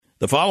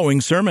The following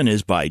sermon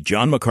is by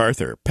John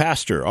MacArthur,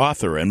 pastor,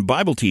 author, and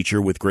Bible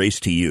teacher with Grace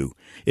to You.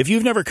 If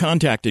you've never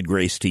contacted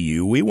Grace to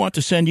You, we want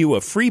to send you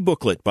a free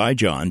booklet by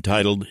John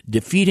titled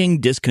Defeating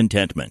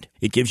Discontentment.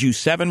 It gives you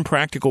 7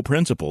 practical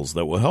principles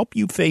that will help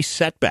you face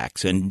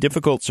setbacks and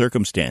difficult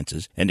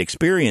circumstances and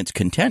experience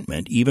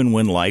contentment even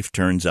when life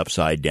turns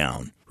upside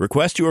down.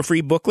 Request your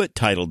free booklet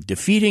titled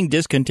Defeating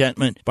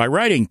Discontentment by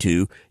writing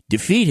to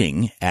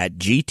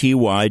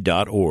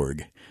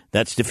defeating@gty.org.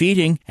 That's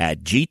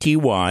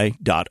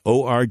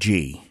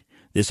defeating@gty.org.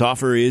 This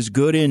offer is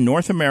good in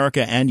North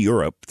America and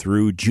Europe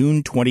through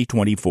June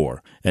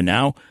 2024. And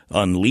now,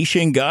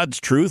 unleashing God's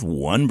truth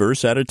one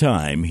verse at a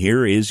time,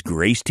 here is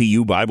Grace to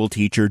You Bible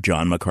teacher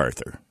John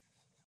MacArthur.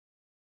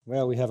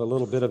 Well, we have a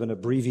little bit of an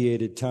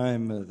abbreviated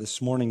time this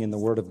morning in the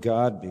Word of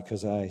God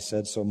because I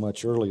said so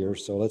much earlier.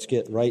 So let's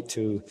get right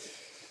to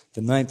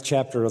the 9th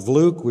chapter of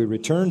Luke. We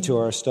return to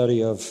our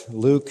study of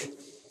Luke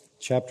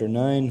chapter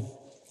 9.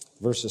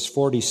 Verses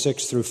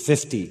 46 through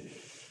 50.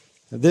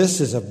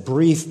 This is a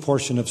brief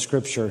portion of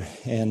Scripture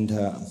and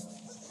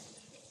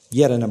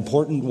yet an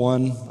important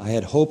one. I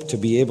had hoped to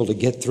be able to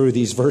get through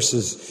these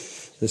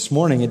verses this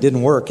morning. It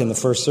didn't work in the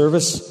first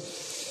service.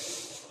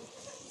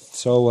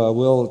 So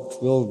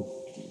we'll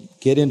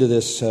get into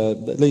this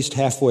at least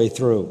halfway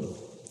through.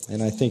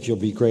 And I think you'll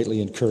be greatly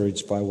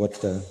encouraged by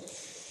what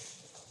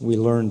we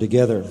learn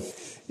together.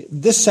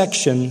 This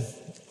section,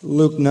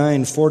 Luke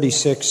 9,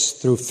 46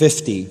 through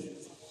 50,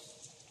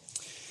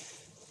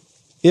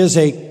 is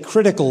a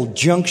critical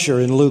juncture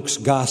in Luke's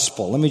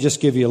gospel. Let me just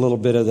give you a little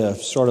bit of the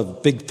sort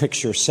of big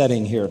picture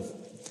setting here.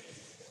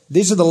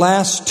 These are the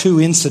last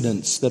 2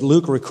 incidents that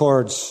Luke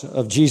records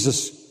of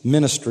Jesus'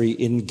 ministry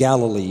in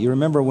Galilee. You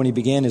remember when he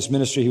began his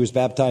ministry, he was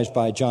baptized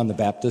by John the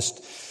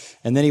Baptist,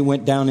 and then he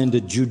went down into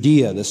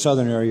Judea, the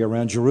southern area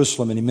around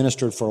Jerusalem, and he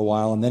ministered for a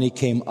while, and then he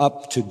came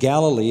up to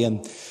Galilee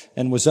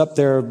and was up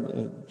there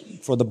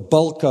for the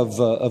bulk of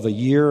a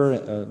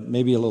year,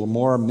 maybe a little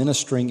more,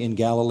 ministering in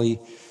Galilee.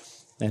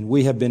 And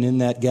we have been in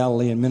that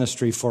Galilean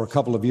ministry for a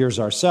couple of years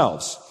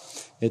ourselves.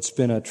 It's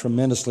been a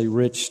tremendously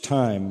rich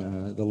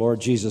time. The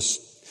Lord Jesus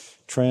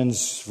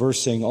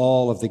traversing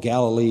all of the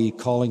Galilee,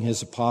 calling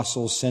his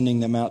apostles,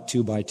 sending them out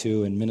 2 by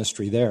 2 in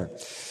ministry there.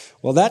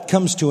 Well, that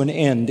comes to an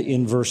end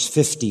in verse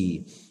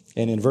 50.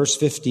 And in verse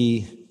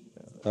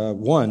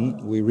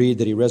 51, we read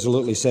that he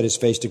resolutely set his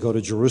face to go to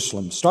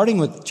Jerusalem. Starting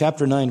with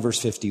chapter 9, verse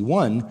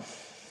 51,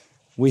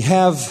 we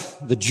have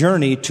the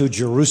journey to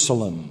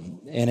Jerusalem.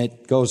 And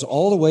it goes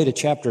all the way to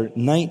chapter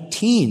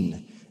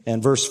 19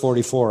 and verse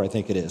 44, I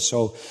think it is.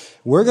 So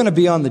we're going to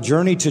be on the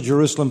journey to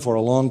Jerusalem for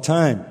a long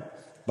time.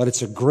 But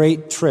it's a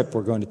great trip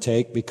we're going to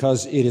take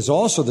because it is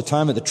also the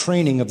time of the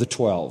training of the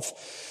 12.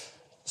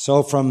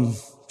 So from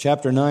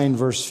chapter 9,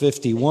 verse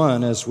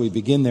 51, as we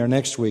begin there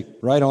next week,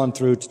 right on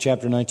through to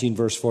chapter 19,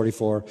 verse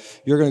 44,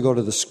 you're going to go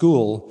to the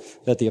school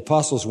that the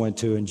apostles went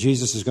to, and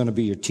Jesus is going to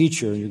be your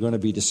teacher, and you're going to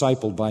be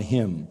discipled by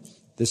him.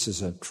 This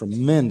is a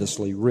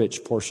tremendously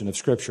rich portion of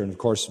Scripture. And, of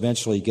course,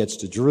 eventually he gets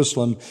to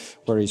Jerusalem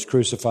where he's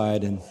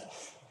crucified and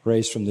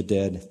raised from the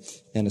dead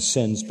and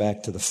ascends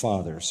back to the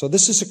Father. So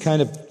this is a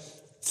kind of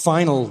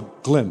final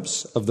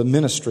glimpse of the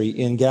ministry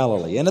in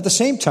Galilee. And at the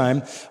same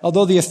time,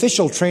 although the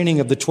official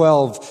training of the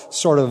 12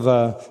 sort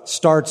of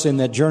starts in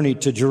that journey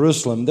to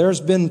Jerusalem,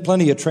 there's been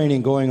plenty of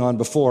training going on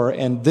before,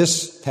 and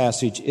this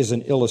passage is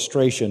an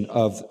illustration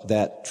of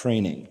that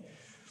training.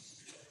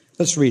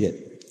 Let's read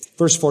it.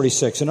 Verse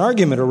 46, an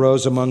argument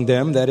arose among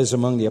them, that is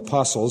among the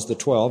apostles, the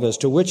 12, as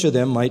to which of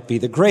them might be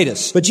the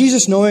greatest. But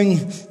Jesus, knowing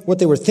what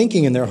they were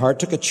thinking in their heart,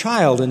 took a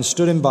child and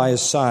stood him by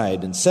his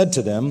side and said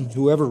to them,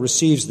 whoever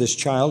receives this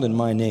child in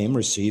my name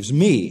receives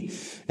me,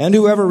 and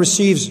whoever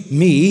receives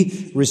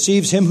me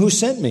receives him who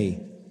sent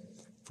me.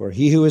 For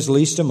he who is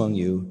least among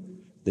you,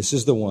 this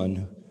is the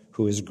one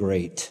who is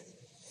great.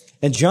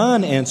 And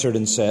John answered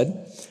and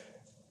said,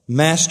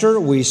 Master,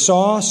 we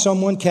saw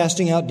someone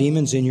casting out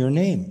demons in your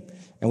name.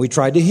 And we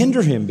tried to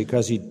hinder him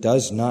because he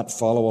does not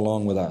follow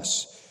along with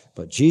us.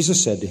 But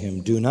Jesus said to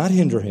him, do not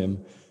hinder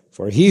him,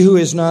 for he who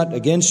is not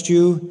against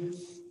you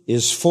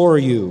is for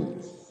you.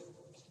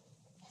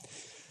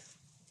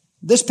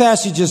 This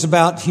passage is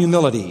about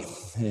humility.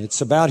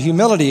 It's about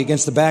humility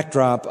against the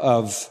backdrop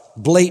of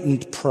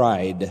blatant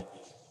pride.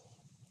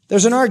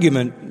 There's an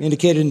argument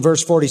indicated in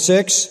verse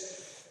 46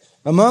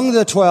 among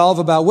the 12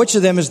 about which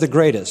of them is the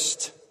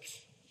greatest.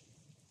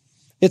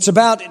 It's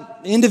about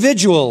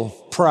individual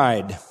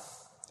pride.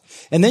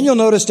 And then you'll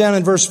notice down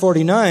in verse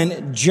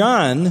 49,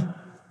 John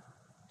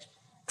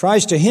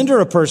tries to hinder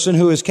a person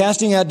who is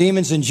casting out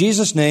demons in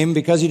Jesus' name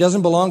because he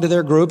doesn't belong to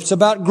their group. It's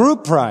about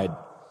group pride.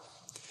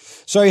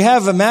 So you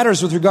have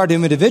matters with regard to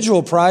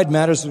individual pride,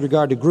 matters with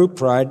regard to group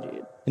pride.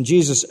 And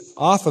Jesus,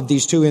 off of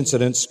these 2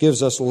 incidents,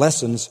 gives us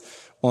lessons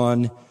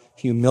on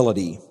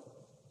humility.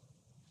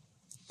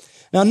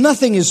 Now,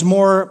 nothing is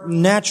more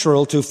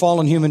natural to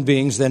fallen human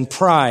beings than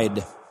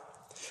pride.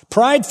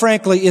 Pride,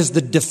 frankly, is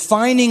the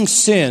defining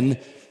sin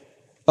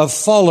of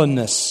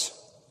fallenness.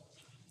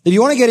 If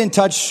you want to get in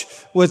touch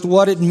with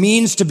what it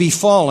means to be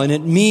fallen,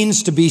 it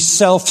means to be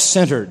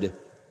self-centered.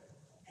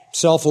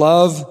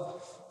 Self-love,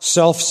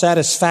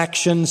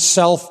 self-satisfaction,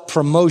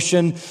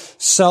 self-promotion,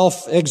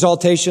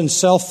 self-exaltation,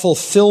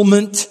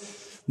 self-fulfillment.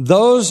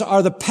 Those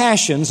are the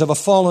passions of a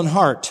fallen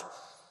heart.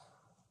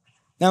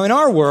 Now, in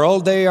our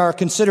world, they are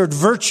considered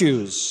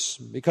virtues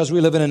because we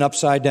live in an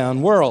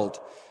upside-down world.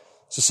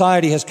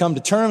 Society has come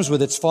to terms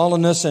with its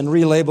fallenness and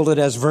relabeled it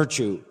as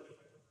virtue.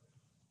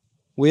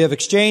 We have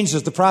exchanged,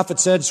 as the prophet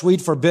said,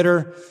 sweet for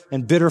bitter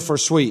and bitter for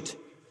sweet,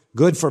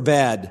 good for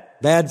bad,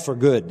 bad for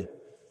good.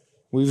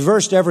 We've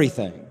reversed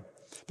everything.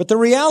 But the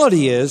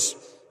reality is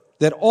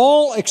that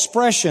all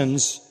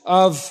expressions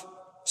of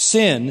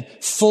sin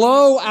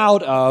flow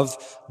out of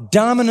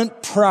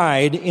dominant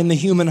pride in the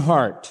human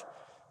heart.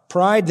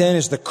 Pride, then,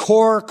 is the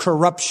core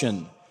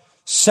corruption.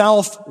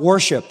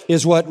 Self-worship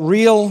is what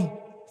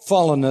real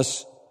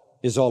fallenness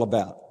is all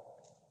about.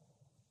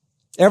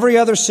 Every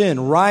other sin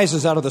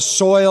rises out of the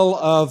soil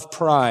of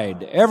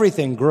pride.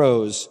 Everything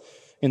grows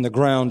in the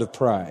ground of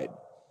pride.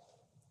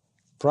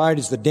 Pride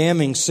is the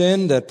damning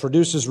sin that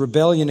produces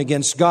rebellion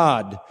against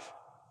God.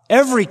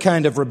 Every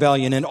kind of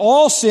rebellion, and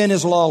all sin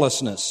is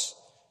lawlessness.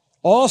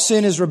 All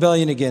sin is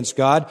rebellion against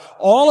God,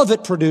 all of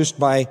it produced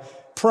by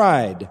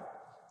pride.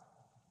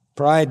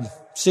 Pride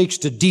seeks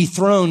to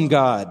dethrone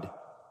God.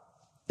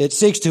 It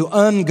seeks to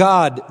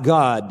ungod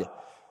God.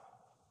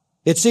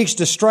 It seeks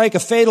to strike a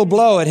fatal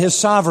blow at His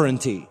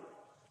sovereignty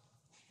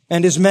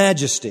and His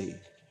majesty,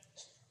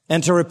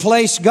 and to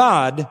replace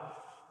God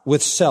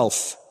with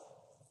self.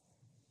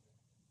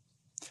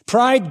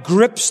 Pride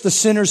grips the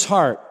sinner's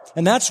heart,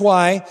 and that's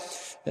why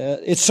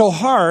it's so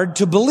hard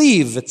to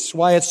believe. It's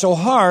why it's so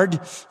hard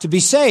to be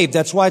saved.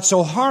 That's why it's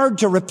so hard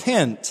to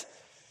repent.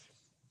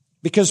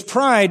 Because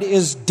pride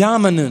is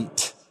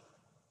dominant.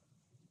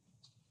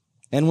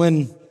 And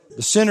when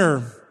the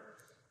sinner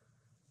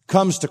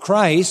comes to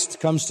Christ,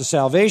 comes to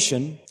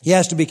salvation, he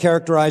has to be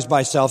characterized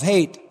by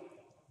self-hate,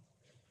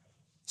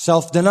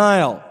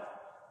 self-denial,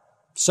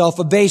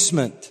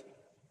 self-abasement.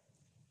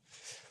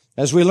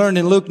 As we learned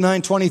in Luke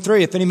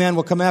 9:23, if any man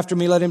will come after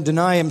me, let him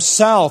deny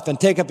himself and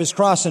take up his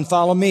cross and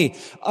follow me.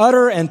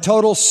 Utter and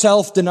total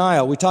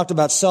self-denial. We talked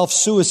about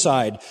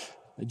self-suicide.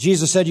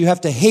 Jesus said you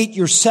have to hate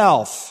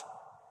yourself.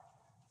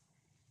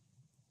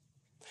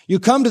 You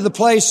come to the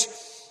place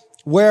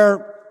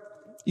where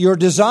your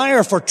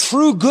desire for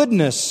true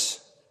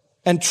goodness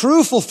and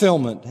true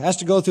fulfillment has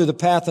to go through the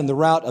path and the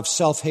route of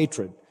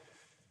self-hatred.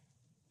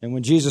 And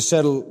when Jesus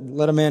said,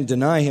 let a man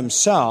deny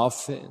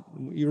himself,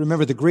 you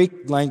remember the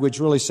Greek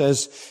language really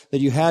says that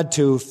you had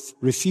to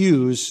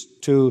refuse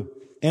to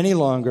any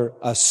longer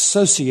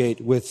associate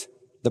with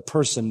the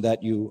person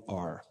that you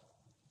are.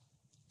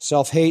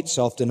 Self-hate,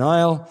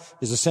 self-denial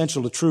is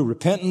essential to true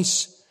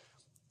repentance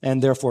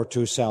and therefore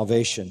to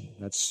salvation.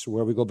 That's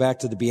where we go back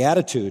to the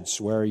Beatitudes,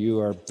 where you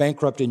are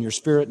bankrupt in your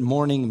spirit,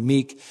 mourning,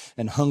 meek,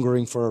 and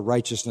hungering for a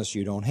righteousness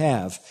you don't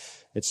have.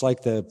 It's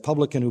like the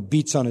publican who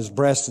beats on his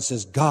breast and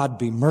says, God,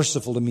 be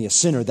merciful to me, a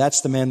sinner.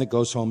 That's the man that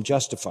goes home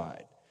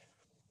justified.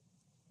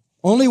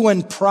 Only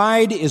when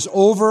pride is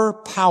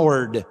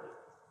overpowered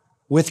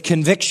with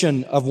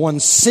conviction of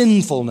one's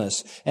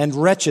sinfulness and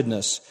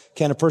wretchedness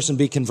can a person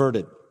be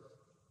converted.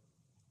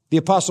 The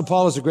Apostle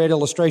Paul is a great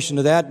illustration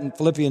of that. In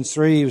Philippians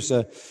 3,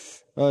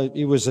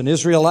 he was an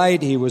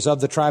Israelite. He was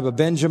of the tribe of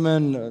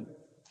Benjamin,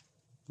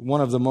 one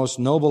of the most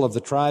noble of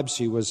the tribes.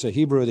 He was a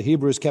Hebrew. The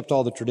Hebrews kept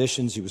all the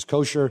traditions. He was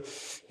kosher.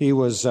 He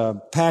was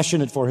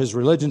passionate for his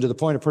religion to the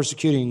point of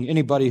persecuting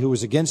anybody who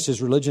was against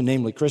his religion,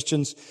 namely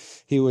Christians.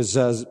 He was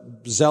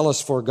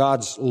zealous for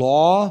God's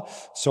law,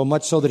 so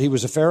much so that he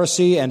was a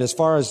Pharisee. And as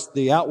far as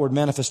the outward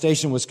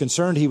manifestation was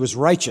concerned, he was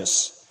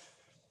righteous.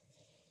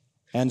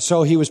 And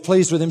so he was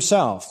pleased with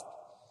himself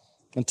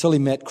until he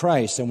met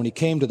Christ. And when he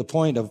came to the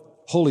point of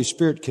Holy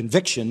Spirit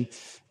conviction,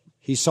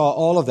 he saw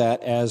all of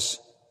that as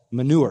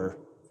manure,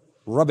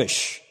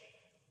 rubbish.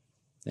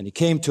 And he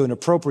came to an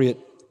appropriate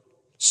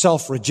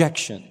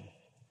self-rejection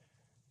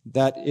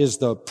that is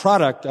the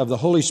product of the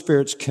Holy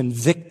Spirit's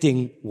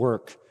convicting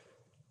work,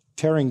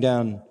 tearing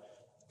down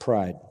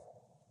pride.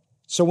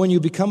 So when you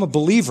become a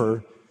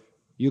believer,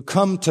 you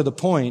come to the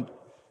point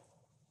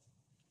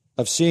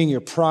of seeing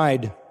your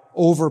pride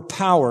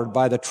overpowered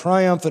by the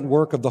triumphant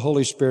work of the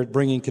Holy Spirit,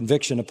 bringing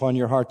conviction upon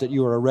your heart that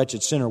you are a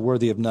wretched sinner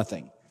worthy of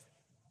nothing.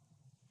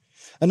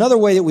 Another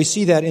way that we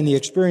see that in the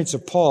experience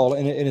of Paul,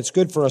 and it's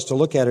good for us to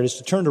look at it, is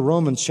to turn to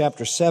Romans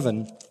chapter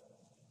 7.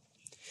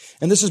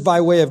 And this is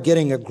by way of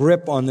getting a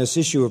grip on this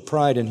issue of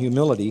pride and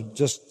humility,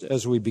 just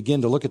as we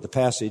begin to look at the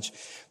passage.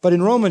 But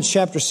in Romans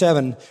chapter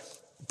 7,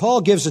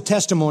 Paul gives a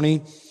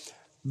testimony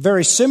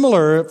very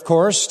similar, of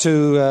course,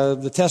 to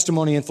the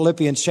testimony in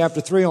Philippians chapter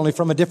 3, only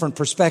from a different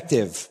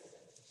perspective.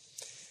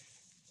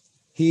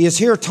 He is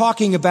here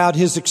talking about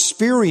his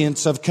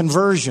experience of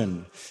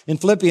conversion. In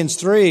Philippians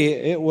 3,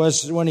 it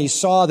was when he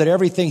saw that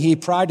everything he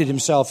prided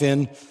himself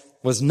in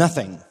was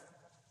nothing.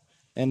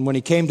 And when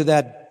he came to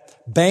that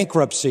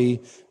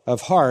bankruptcy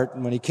of heart,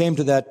 and when he came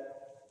to that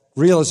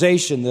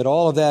realization that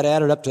all of that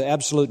added up to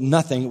absolute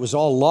nothing, it was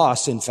all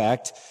loss, in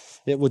fact,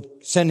 it would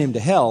send him to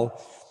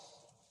hell,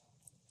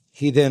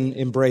 he then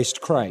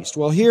embraced Christ.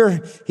 Well,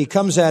 here he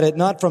comes at it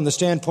not from the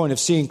standpoint of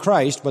seeing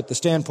Christ, but the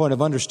standpoint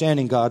of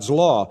understanding God's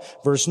law.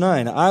 Verse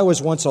 9, I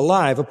was once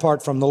alive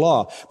apart from the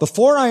law.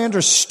 Before I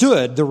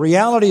understood the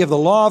reality of the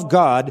law of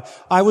God,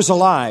 I was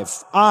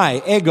alive.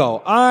 I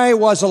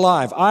was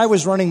alive. I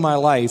was running my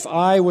life.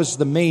 I was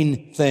the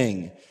main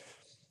thing.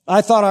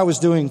 I thought I was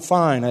doing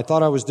fine. I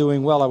thought I was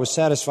doing well. I was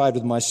satisfied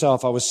with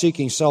myself. I was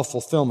seeking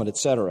self-fulfillment,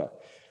 etc.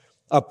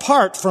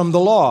 Apart from the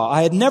law,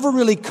 I had never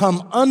really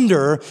come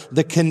under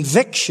the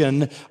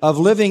conviction of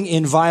living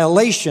in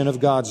violation of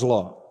God's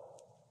law.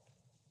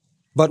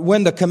 But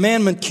when the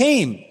commandment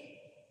came,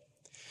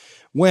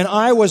 when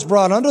I was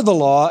brought under the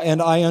law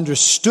and I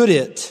understood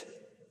it,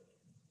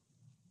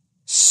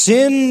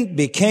 sin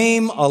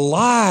became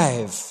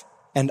alive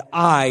and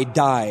I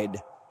died.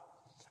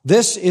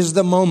 This is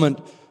the moment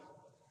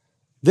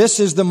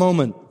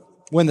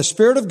when the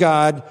Spirit of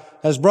God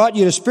has brought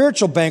you to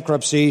spiritual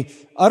bankruptcy,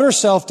 utter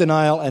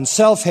self-denial, and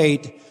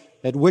self-hate,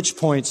 at which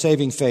point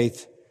saving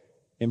faith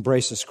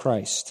embraces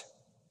Christ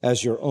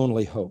as your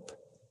only hope.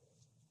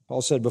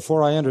 Paul said,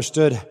 before I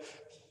understood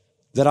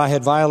that I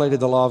had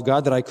violated the law of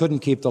God, that I couldn't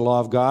keep the law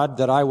of God,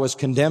 that I was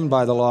condemned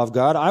by the law of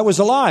God, I was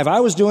alive. I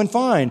was doing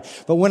fine.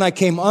 But when I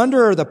came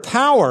under the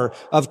power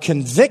of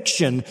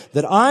conviction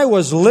that I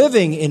was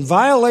living in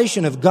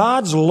violation of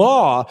God's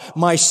law,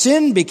 my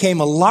sin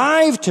became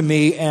alive to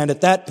me, and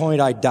at that point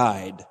I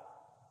died.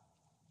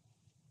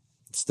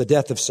 It's the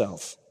death of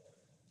self.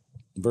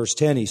 In verse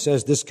 10, he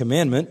says, this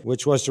commandment,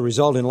 which was to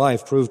result in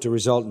life, proved to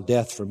result in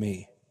death for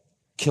me.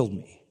 Killed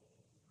me.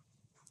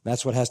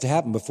 That's what has to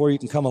happen. Before you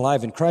can come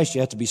alive in Christ,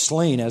 you have to be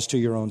slain as to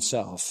your own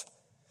self.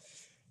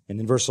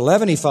 And in verse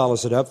 11, he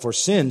follows it up, for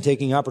sin,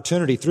 taking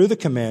opportunity through the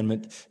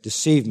commandment,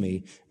 deceived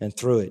me, and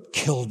through it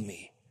killed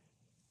me.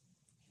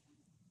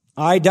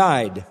 I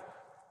died.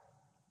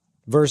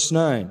 Verse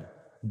 9.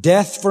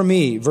 Death for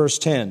me. Verse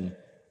 10.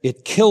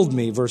 It killed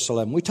me, verse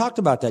 11. We talked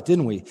about that,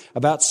 didn't we?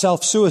 About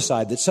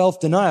self-suicide, that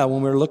self-denial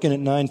when we were looking at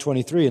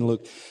 9:23 in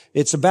Luke.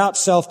 It's about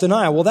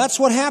self-denial. Well, that's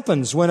what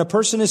happens when a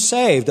person is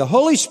saved. The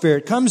Holy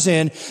Spirit comes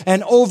in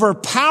and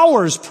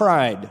overpowers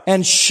pride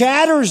and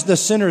shatters the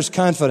sinner's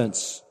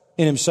confidence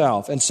in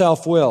himself and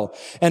self-will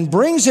and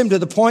brings him to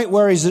the point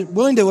where he's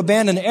willing to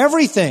abandon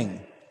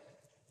everything,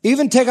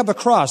 even take up a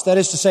cross. That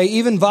is to say,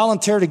 even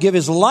volunteer to give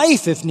his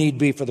life if need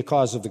be for the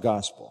cause of the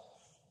gospel.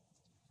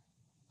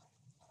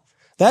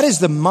 That is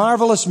the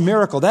marvelous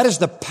miracle. That is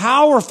the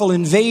powerful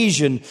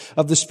invasion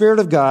of the Spirit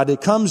of God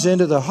that comes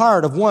into the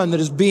heart of one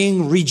that is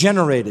being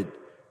regenerated.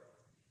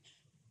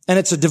 And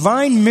it's a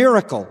divine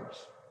miracle.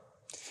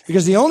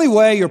 Because the only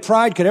way your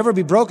pride could ever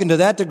be broken to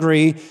that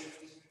degree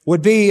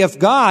would be if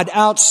God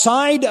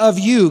outside of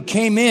you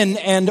came in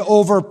and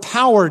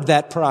overpowered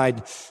that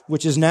pride,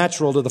 which is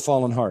natural to the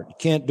fallen heart. You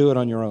can't do it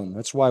on your own.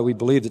 That's why we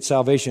believe that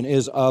salvation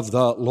is of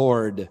the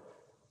Lord.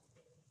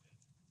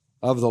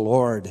 Of the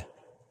Lord.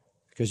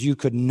 Because you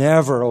could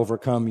never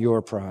overcome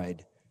your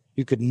pride.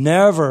 You could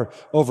never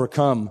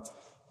overcome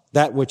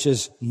that which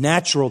is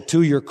natural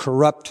to your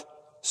corrupt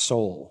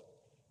soul.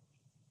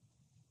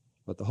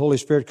 But the Holy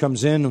Spirit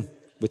comes in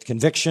with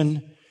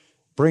conviction,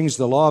 brings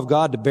the law of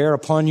God to bear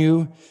upon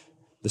you.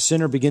 The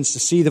sinner begins to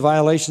see the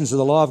violations of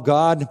the law of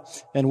God,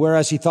 and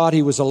whereas he thought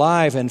he was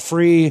alive and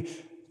free,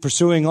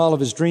 pursuing all of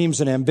his dreams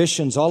and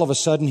ambitions, all of a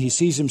sudden he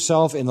sees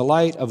himself in the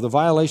light of the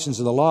violations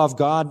of the law of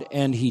God,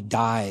 and he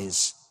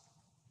dies.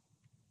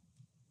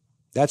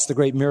 That's the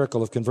great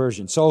miracle of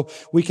conversion. So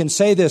we can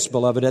say this,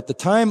 beloved, at the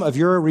time of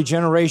your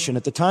regeneration,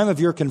 at the time of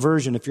your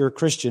conversion, if you're a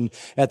Christian,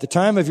 at the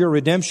time of your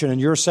redemption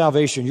and your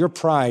salvation, your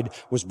pride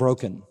was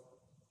broken.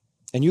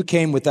 And you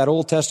came with that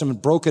Old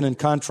Testament broken and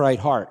contrite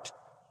heart.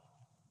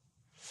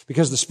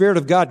 Because the Spirit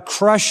of God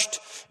crushed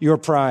your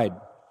pride,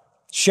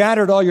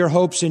 shattered all your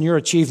hopes and your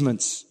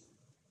achievements.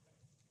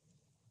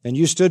 And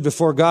you stood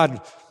before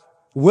God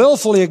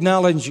willfully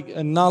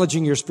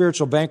acknowledging your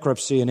spiritual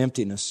bankruptcy and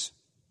emptiness.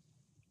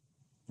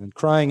 And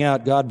crying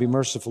out, God, be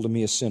merciful to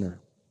me, a sinner.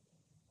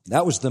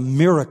 That was the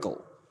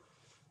miracle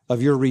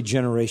of your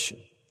regeneration.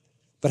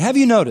 But have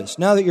you noticed,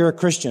 now that you're a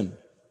Christian,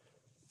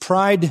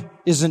 pride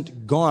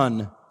isn't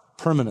gone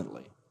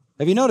permanently.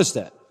 Have you noticed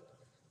that?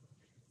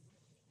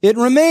 It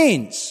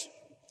remains.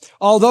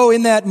 Although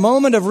in that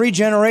moment of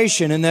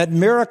regeneration, in that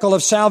miracle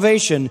of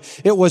salvation,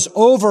 it was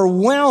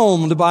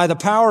overwhelmed by the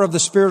power of the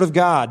Spirit of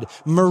God.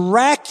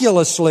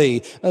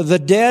 Miraculously, the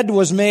dead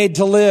was made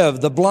to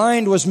live. The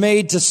blind was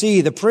made to see.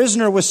 The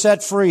prisoner was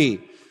set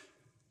free.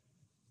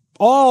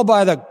 All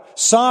by the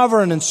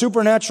sovereign and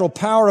supernatural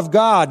power of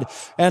God.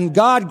 And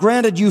God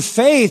granted you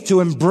faith to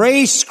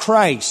embrace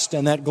Christ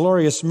and that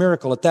glorious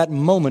miracle. At that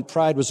moment,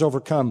 pride was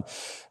overcome.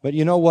 But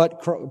you know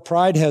what?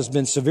 Pride has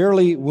been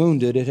severely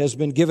wounded. It has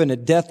been given a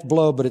death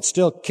blow, but it's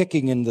still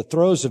kicking in the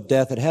throes of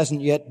death. It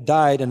hasn't yet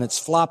died, and it's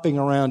flopping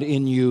around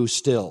in you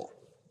still.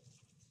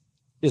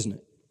 Isn't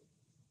it?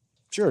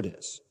 Sure it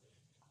is.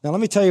 Now let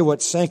me tell you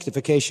what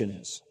sanctification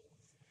is.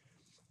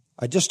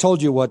 I just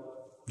told you what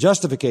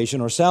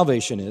justification or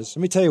salvation is.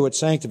 Let me tell you what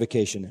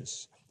sanctification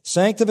is.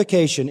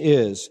 Sanctification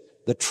is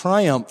the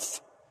triumph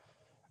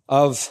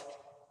of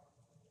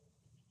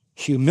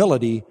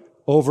humility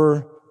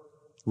over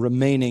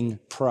remaining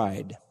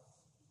pride.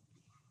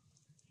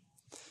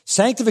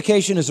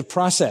 Sanctification is a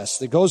process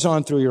that goes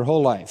on through your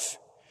whole life.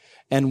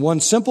 And one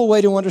simple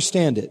way to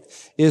understand it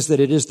is that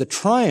it is the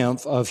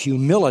triumph of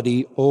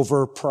humility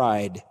over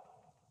pride.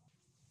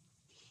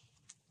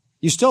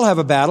 You still have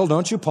a battle,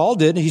 don't you? Paul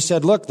did. He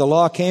said, look, the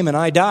law came and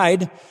I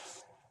died.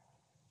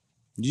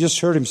 You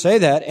just heard him say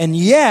that. And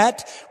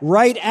yet,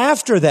 right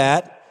after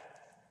that,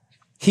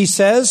 he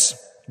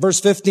says, verse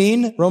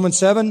 15, Romans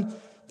 7,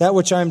 that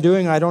which I'm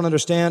doing I don't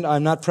understand.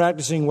 I'm not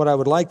practicing what I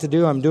would like to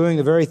do. I'm doing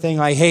the very thing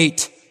I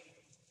hate.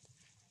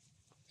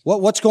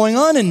 What's going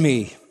on in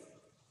me?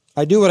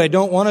 I do what I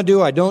don't want to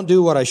do. I don't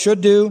do what I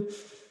should do.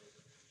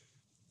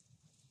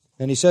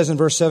 And he says in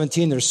verse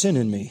 17, there's sin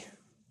in me.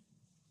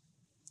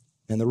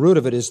 And the root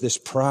of it is this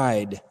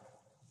pride.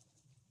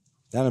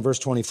 Down in verse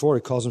 24,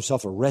 he calls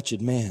himself a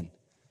wretched man.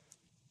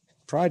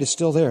 Pride is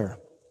still there.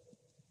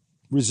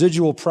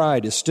 Residual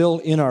pride is still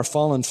in our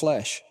fallen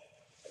flesh.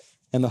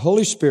 And the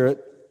Holy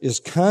Spirit is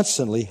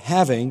constantly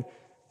having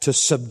to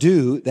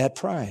subdue that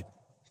pride.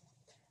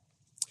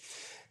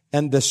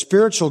 And the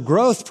spiritual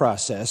growth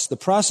process, the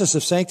process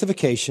of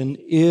sanctification,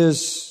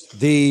 is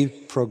the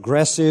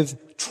progressive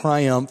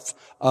triumph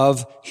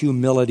of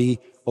humility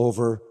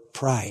over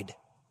pride.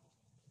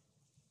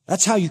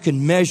 That's how you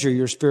can measure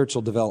your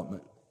spiritual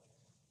development.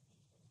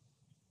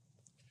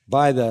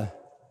 By the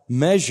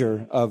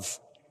measure of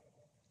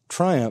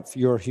triumph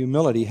your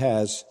humility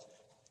has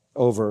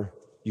over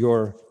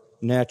your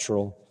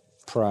natural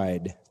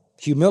pride.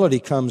 Humility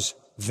comes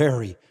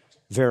very,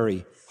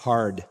 very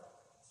hard.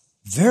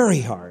 Very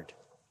hard.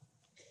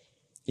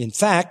 In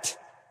fact,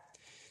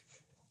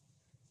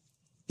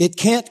 it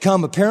can't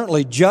come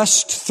apparently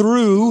just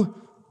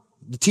through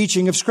the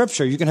teaching of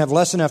Scripture. You can have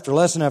lesson after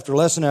lesson after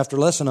lesson after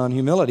lesson on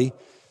humility.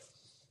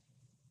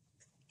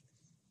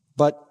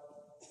 But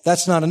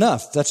that's not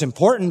enough. That's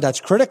important.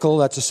 That's critical.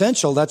 That's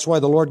essential. That's why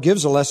the Lord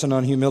gives a lesson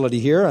on humility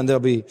here, and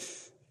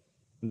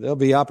there'll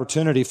be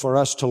opportunity for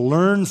us to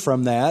learn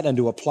from that and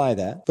to apply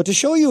that. But to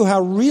show you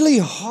how really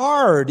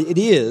hard it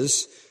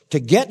is to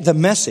get the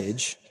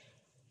message,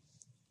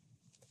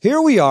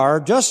 here we are,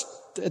 just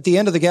at the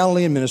end of the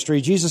Galilean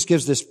ministry. Jesus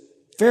gives this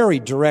very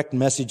direct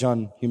message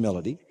on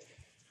humility.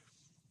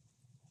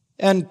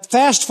 And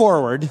fast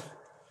forward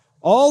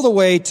all the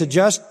way to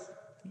just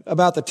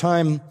about the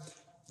time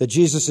that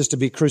Jesus is to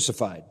be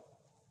crucified.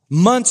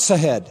 Months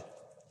ahead.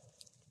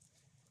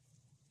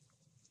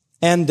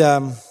 And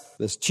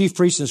the chief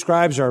priests and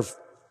scribes are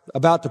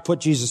about to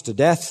put Jesus to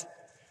death.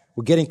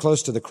 We're getting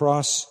close to the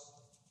cross.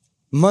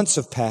 Months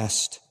have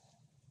passed.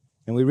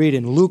 And we read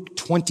in Luke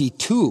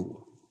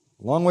 22,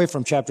 a long way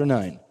from chapter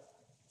 9.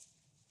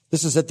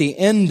 This is at the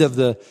end of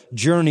the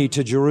journey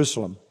to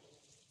Jerusalem.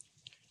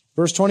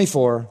 Verse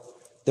 24,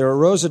 there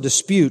arose a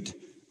dispute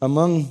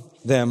among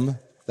them,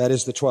 that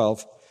is the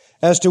 12,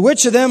 as to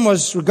which of them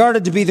was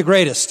regarded to be the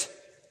greatest.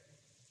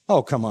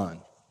 Oh, come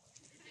on.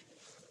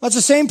 That's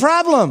the same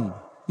problem.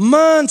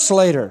 Months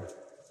later.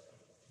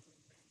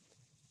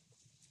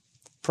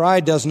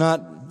 Pride does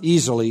not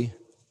easily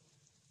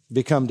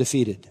become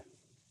defeated.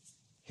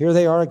 Here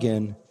they are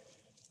again,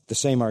 the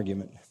same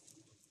argument.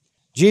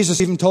 Jesus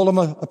even told them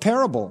a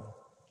parable.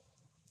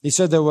 He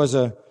said there was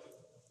a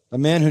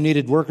man who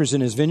needed workers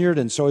in his vineyard,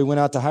 and so he went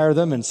out to hire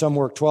them, and some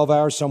worked 12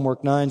 hours, some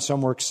worked 9,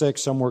 some worked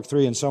 6, some worked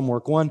 3, and some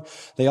worked 1.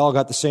 They all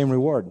got the same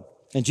reward.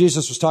 And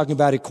Jesus was talking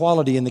about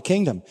equality in the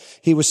kingdom.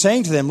 He was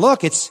saying to them,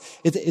 look, it's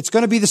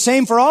going to be the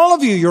same for all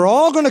of you. You're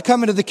all going to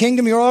come into the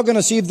kingdom. You're all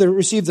going to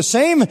receive the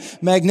same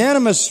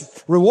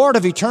magnanimous reward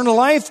of eternal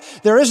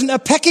life. There isn't a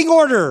pecking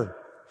order.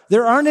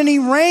 There aren't any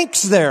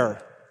ranks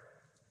there.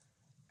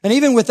 And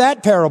even with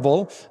that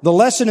parable, the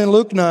lesson in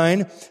Luke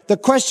 9, the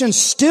question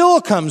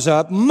still comes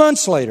up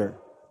months later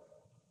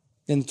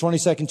in the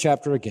 22nd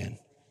chapter again.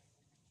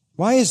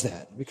 Why is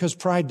that? Because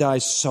pride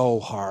dies so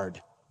hard.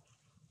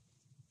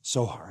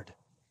 So hard.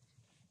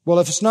 Well,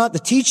 if it's not the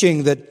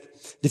teaching that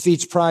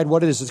defeats pride,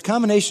 what it is? It's a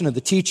combination of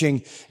the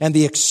teaching and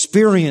the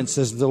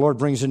experiences that the Lord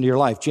brings into your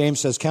life. James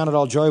says, count it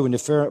all joy when you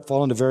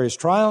fall into various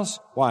trials.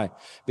 Why?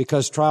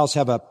 Because trials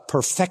have a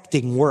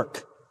perfecting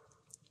work.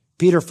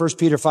 1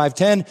 Peter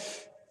 5:10,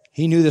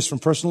 he knew this from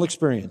personal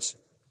experience.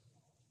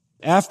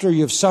 After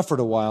you've suffered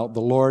a while, the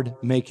Lord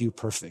make you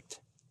perfect.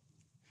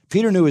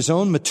 Peter knew his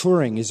own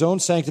maturing, his own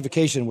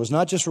sanctification was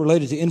not just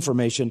related to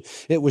information,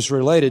 it was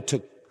related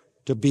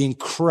to being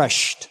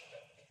crushed,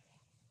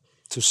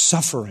 to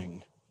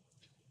suffering.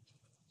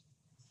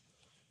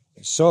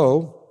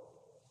 So,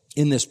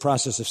 in this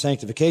process of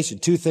sanctification,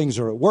 two things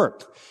are at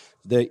work.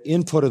 The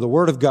input of the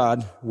Word of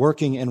God,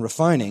 working and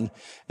refining,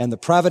 and the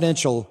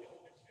providential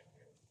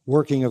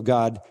working of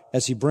God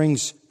as He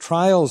brings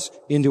trials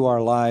into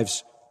our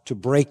lives to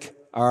break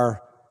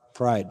our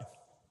pride.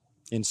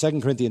 In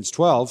 2 Corinthians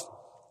 12,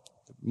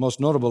 the most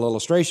notable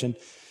illustration,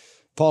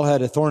 Paul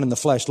had a thorn in the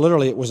flesh.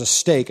 Literally, it was a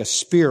stake, a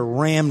spear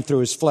rammed through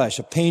his flesh,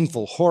 a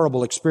painful,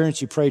 horrible experience.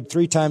 He prayed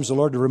 3 times the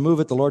Lord to remove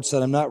it. The Lord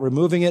said, I'm not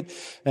removing it.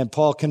 And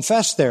Paul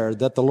confessed there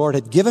that the Lord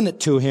had given it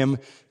to him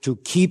to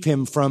keep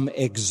him from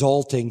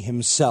exalting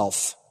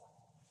himself.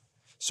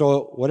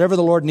 So whatever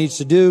the Lord needs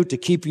to do to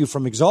keep you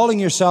from exalting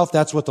yourself,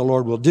 that's what the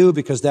Lord will do,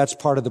 because that's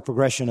part of the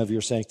progression of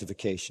your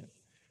sanctification.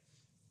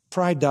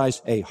 Pride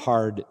dies a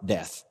hard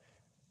death.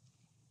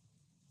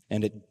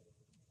 And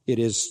it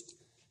is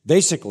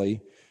basically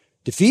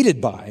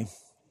defeated by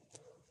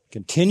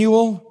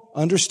continual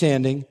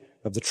understanding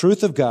of the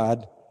truth of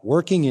God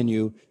working in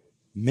you,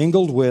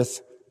 mingled with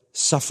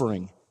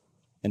suffering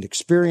and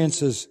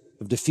experiences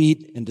of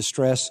defeat and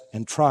distress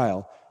and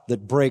trial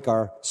that break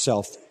our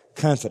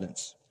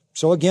self-confidence.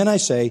 So again, I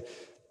say,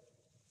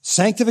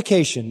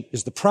 sanctification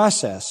is the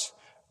process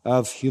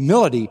of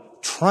humility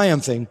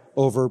triumphing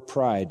over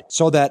pride,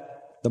 so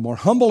that the more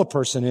humble a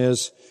person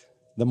is,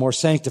 the more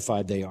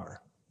sanctified they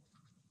are.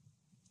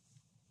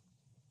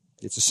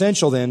 It's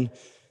essential then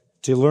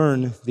to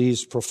learn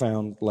these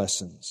profound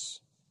lessons.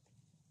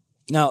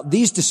 Now,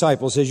 these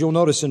disciples, as you'll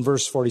notice in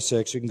verse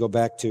 46, you can go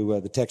back to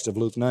the text of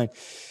Luke 9,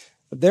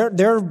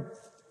 they're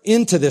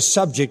into this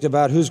subject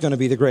about who's going to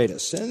be the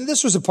greatest. And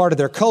this was a part of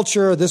their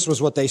culture. This was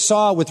what they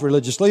saw with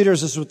religious leaders.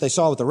 This is what they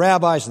saw with the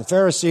rabbis and the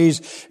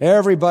Pharisees.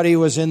 Everybody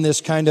was in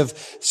this kind of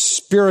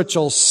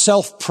spiritual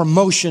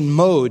self-promotion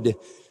mode.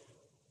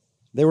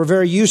 They were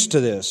very used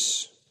to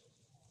this.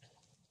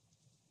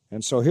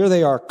 And so here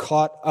they are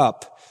caught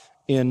up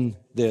in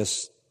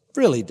this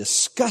really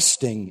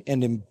disgusting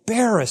and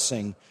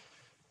embarrassing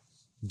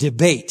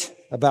debate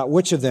about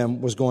which of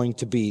them was going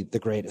to be the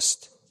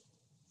greatest.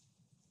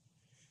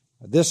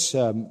 This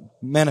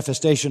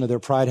manifestation of their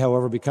pride,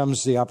 however,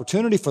 becomes the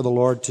opportunity for the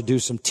Lord to do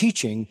some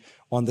teaching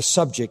on the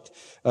subject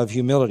of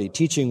humility,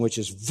 teaching which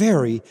is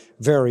very,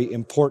 very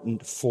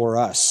important for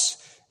us.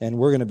 And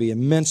we're going to be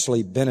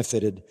immensely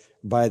benefited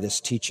by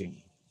this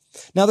teaching.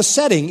 Now, the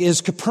setting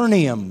is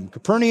Capernaum.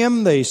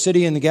 Capernaum, the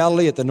city in the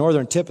Galilee at the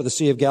northern tip of the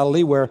Sea of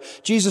Galilee, where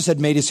Jesus had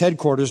made his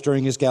headquarters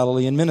during his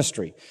Galilean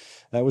ministry.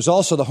 It was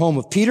also the home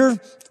of Peter.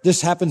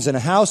 This happens in a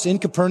house in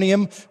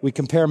Capernaum. We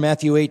compare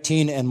Matthew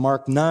 18 and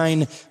Mark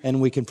 9,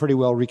 and we can pretty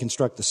well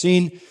reconstruct the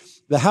scene.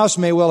 The house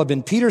may well have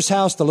been Peter's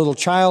house. The little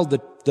child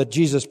that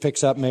Jesus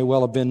picks up may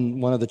well have been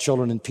one of the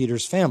children in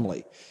Peter's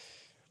family.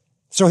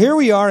 So here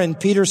we are in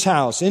Peter's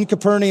house in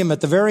Capernaum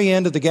at the very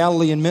end of the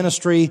Galilean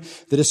ministry.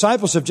 The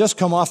disciples have just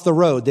come off the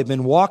road. They've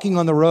been walking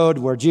on the road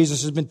where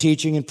Jesus has been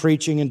teaching and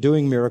preaching and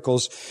doing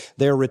miracles.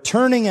 They're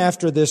returning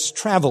after this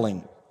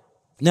traveling.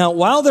 Now,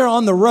 while they're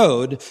on the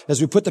road, as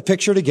we put the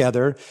picture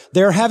together,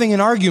 they're having an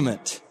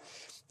argument.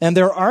 And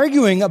they're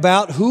arguing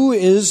about who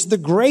is the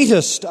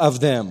greatest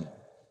of them.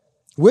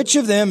 Which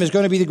of them is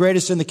going to be the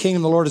greatest in the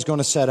kingdom the Lord is going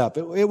to set up?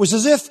 It was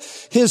as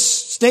if his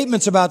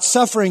statements about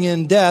suffering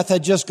and death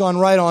had just gone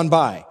right on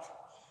by.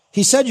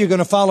 He said, you're going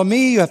to follow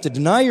me. You have to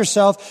deny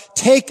yourself.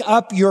 Take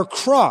up your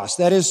cross.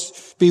 That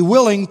is, be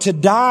willing to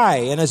die.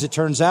 And as it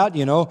turns out,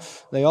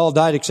 they all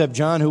died except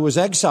John, who was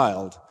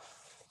exiled.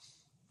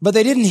 But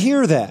they didn't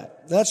hear that.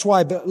 That's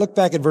why, look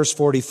back at verse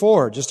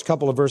 44, just a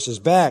couple of verses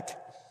back.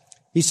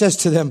 He says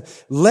to them,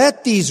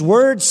 let these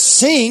words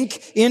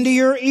sink into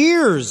your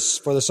ears,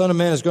 for the Son of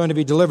Man is going to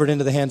be delivered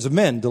into the hands of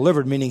men.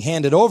 Delivered meaning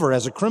handed over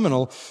as a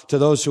criminal to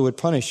those who would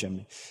punish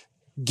him.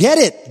 Get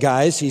it,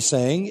 guys, he's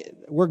saying.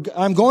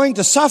 I'm going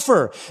to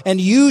suffer,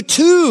 and you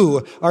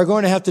too are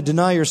going to have to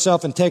deny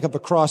yourself and take up a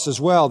cross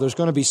as well. There's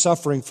going to be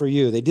suffering for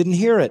you. They didn't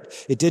hear it.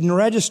 It didn't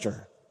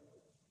register.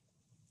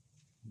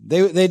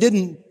 They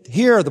didn't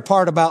hear the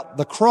part about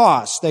the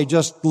cross. They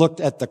just looked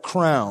at the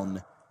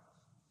crown.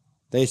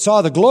 They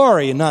saw the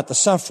glory and not the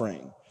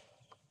suffering.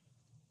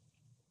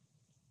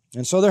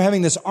 And so they're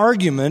having this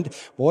argument.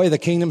 Boy, the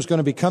kingdom's going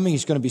to be coming.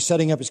 He's going to be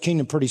setting up his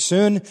kingdom pretty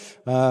soon.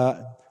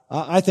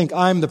 I think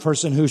I'm the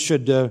person who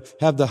should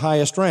have the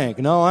highest rank.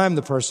 No, I'm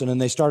the person. And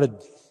they started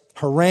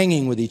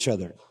haranguing with each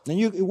other.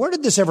 And where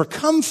did this ever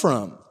come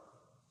from?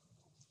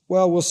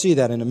 Well, we'll see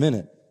that in a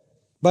minute.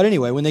 But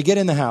anyway, when they get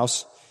in the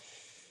house,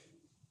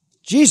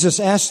 Jesus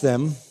asked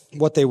them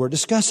what they were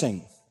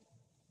discussing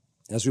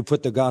as we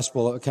put the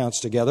gospel accounts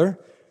together.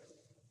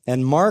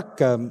 And Mark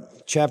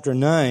chapter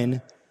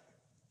 9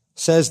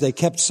 says they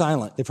kept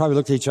silent. They probably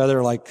looked at each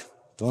other like,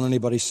 don't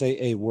anybody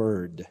say a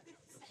word.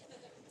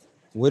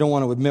 We don't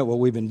want to admit what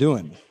we've been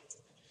doing.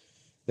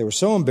 They were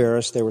so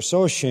embarrassed, they were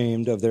so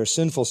ashamed of their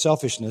sinful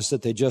selfishness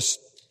that they just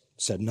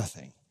said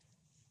nothing.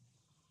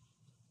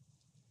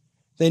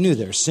 They knew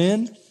their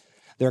sin.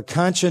 Their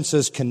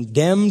consciences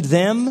condemned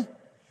them.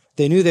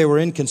 They knew they were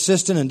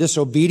inconsistent and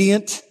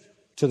disobedient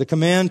to the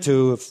command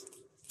to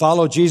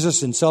follow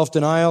Jesus in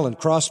self-denial and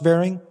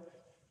cross-bearing.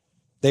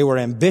 They were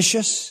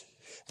ambitious.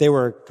 They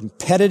were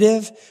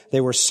competitive.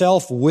 They were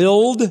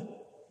self-willed.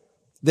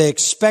 They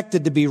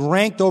expected to be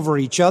ranked over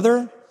each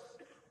other.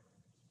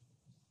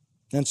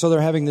 And so they're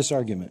having this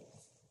argument.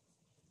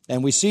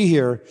 And we see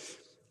here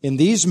in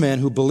these men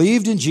who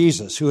believed in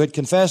Jesus, who had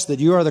confessed that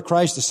you are the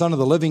Christ, the Son of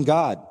the living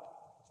God,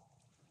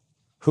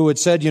 who had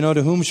said,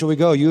 to whom shall we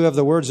go? You have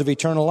the words of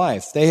eternal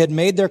life. They had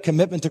made their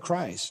commitment to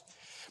Christ.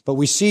 But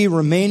we see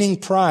remaining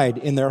pride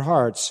in their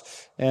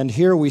hearts. And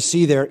here we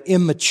see their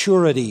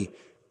immaturity.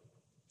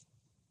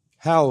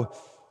 How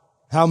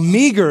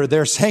meager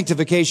their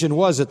sanctification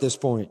was at this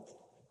point.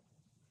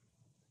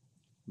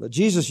 But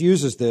Jesus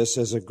uses this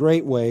as a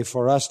great way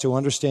for us to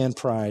understand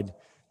pride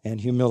and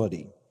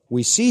humility.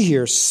 We see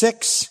here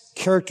 6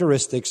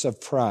 characteristics of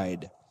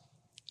pride.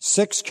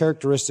 6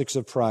 characteristics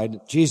of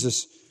pride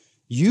Jesus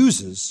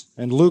uses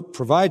and Luke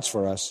provides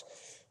for us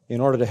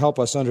in order to help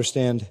us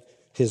understand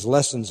his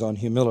lessons on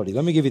humility.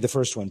 Let me give you the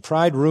first one.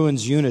 Pride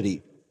ruins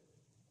unity.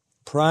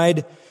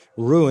 Pride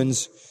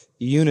ruins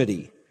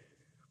unity.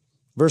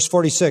 Verse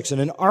 46,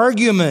 and an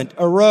argument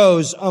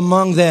arose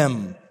among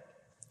them.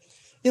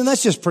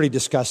 That's just pretty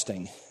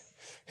disgusting.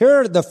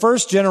 Here are the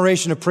first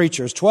generation of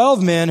preachers,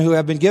 12 men who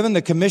have been given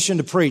the commission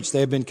to preach.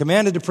 They have been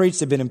commanded to preach.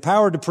 They've been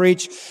empowered to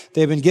preach.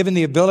 They've been given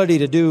the ability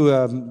to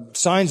do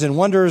signs and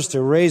wonders,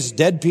 to raise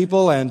dead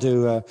people and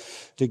to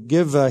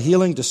give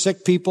healing to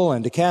sick people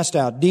and to cast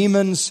out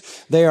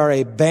demons. They are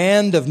a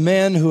band of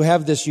men who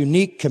have this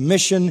unique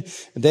commission.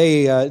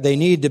 They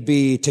need to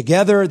be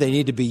together. They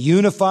need to be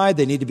unified.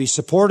 They need to be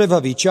supportive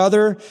of each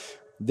other.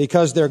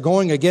 Because they're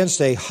going against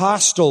a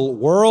hostile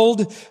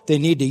world, they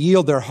need to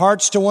yield their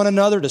hearts to one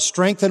another, to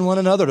strengthen one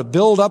another, to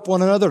build up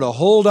one another, to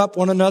hold up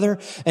one another.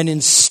 And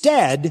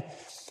instead,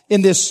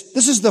 this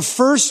is the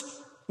first,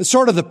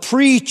 sort of the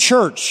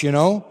pre-church,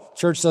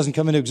 Church doesn't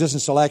come into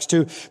existence till Acts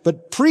 2.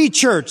 But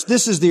pre-church,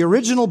 this is the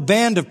original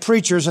band of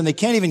preachers, and they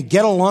can't even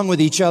get along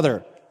with each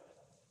other.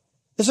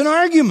 It's an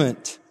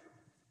argument.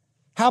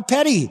 How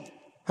petty.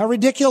 How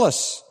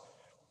ridiculous.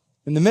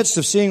 In the midst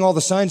of seeing all the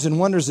signs and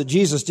wonders that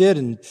Jesus did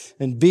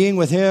and being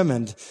with him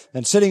and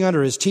sitting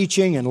under his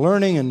teaching and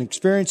learning and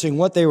experiencing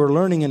what they were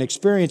learning and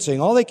experiencing,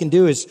 all they can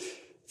do is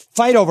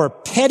fight over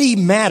petty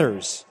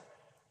matters.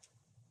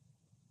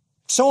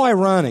 So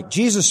ironic.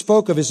 Jesus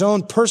spoke of his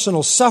own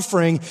personal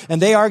suffering and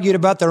they argued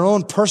about their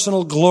own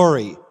personal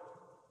glory.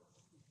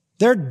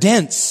 They're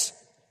dense.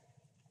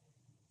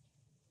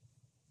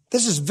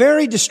 This is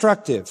very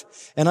destructive.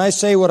 And I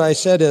say what I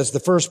said as the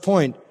first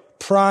point.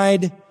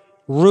 Pride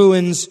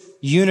ruins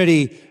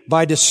unity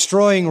by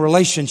destroying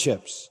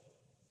relationships.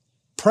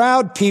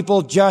 Proud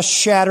people just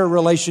shatter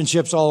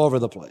relationships all over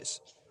the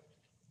place.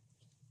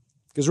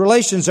 Because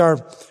relations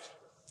are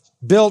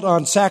built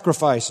on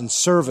sacrifice and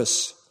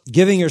service,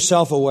 giving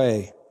yourself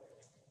away.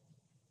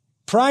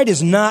 Pride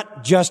is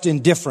not just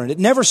indifferent. It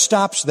never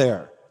stops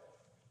there.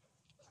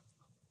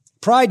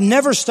 Pride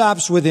never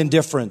stops with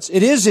indifference.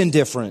 It is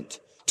indifferent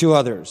to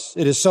others.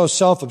 It is so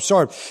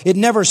self-absorbed. It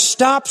never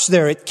stops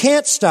there. It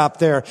can't stop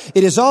there.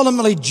 It is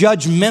ultimately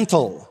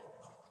judgmental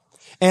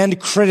and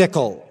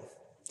critical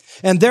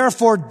and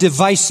therefore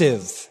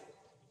divisive.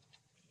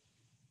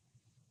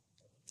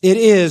 It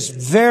is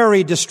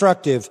very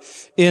destructive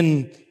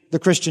in the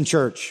Christian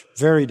church.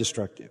 Very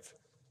destructive.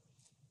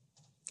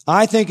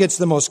 I think it's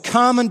the most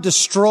common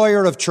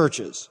destroyer of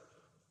churches.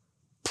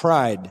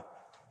 Pride.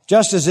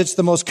 Just as it's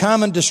the most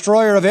common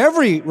destroyer of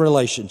every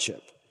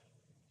relationship.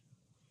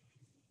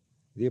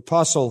 The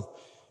Apostle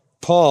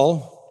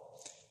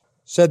Paul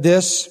said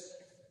this,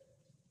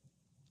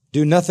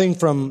 do nothing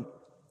from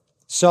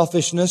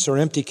selfishness or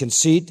empty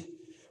conceit,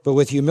 but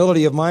with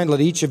humility of mind,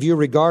 let each of you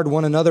regard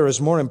one another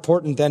as more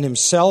important than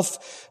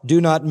himself.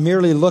 Do not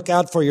merely look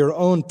out for your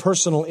own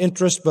personal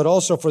interest, but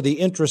also for the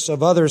interests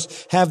of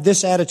others. Have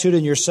this attitude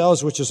in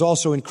yourselves, which is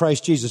also in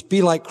Christ Jesus.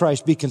 Be like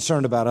Christ, be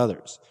concerned about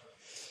others.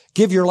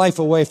 Give your life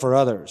away for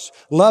others.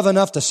 Love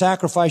enough to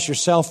sacrifice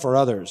yourself for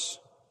others.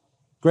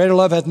 Greater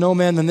love hath no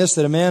man than this,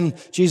 that a man,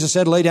 Jesus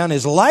said, lay down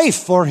his life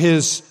for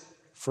his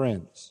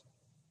friends.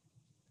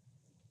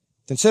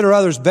 Consider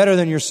others better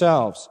than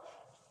yourselves.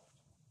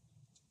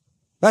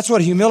 That's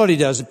what humility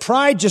does.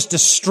 Pride just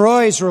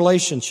destroys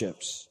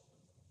relationships,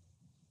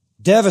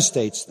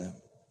 devastates them.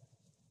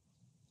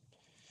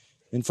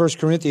 In 1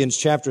 Corinthians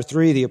chapter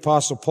 3, the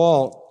Apostle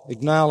Paul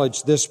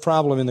acknowledged this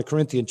problem in the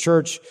Corinthian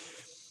church.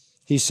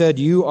 He said,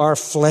 you are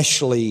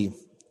fleshly.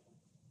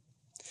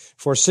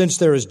 For since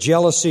there is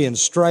jealousy and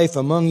strife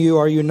among you,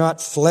 are you not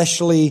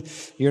fleshly?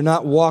 You're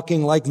not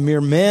walking like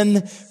mere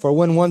men. For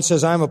when one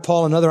says, I'm of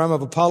Paul, another, I'm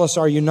of Apollos,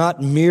 are you not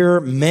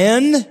mere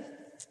men?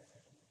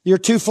 You're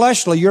too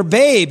fleshly. You're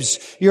babes.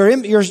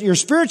 Your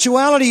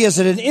spirituality is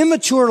at an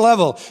immature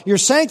level. Your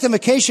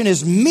sanctification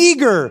is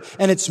meager,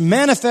 and it's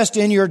manifest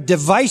in your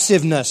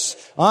divisiveness.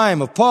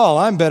 I'm of Paul.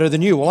 I'm better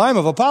than you. Well, I'm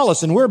of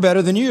Apollos, and we're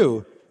better than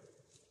you.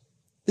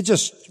 It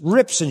just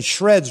rips and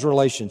shreds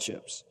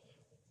relationships.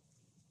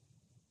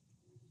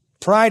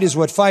 Pride is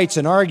what fights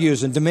and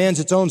argues and demands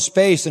its own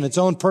space and its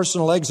own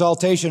personal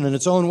exaltation and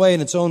its own way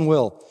and its own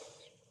will.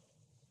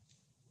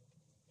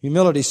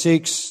 Humility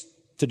seeks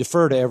to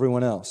defer to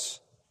everyone else.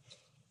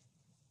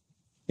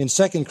 In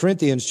 2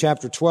 Corinthians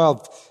chapter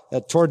 12,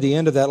 toward the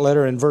end of that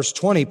letter in verse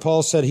 20,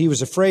 Paul said he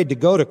was afraid to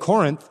go to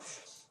Corinth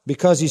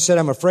because he said,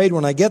 I'm afraid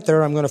when I get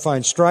there I'm going to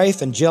find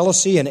strife and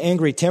jealousy and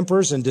angry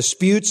tempers and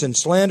disputes and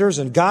slanders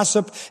and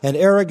gossip and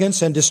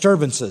arrogance and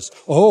disturbances.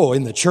 Oh,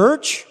 in the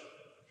church?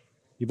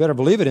 You better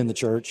believe it in the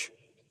church.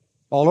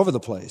 All over the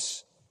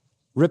place.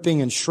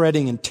 Ripping and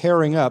shredding and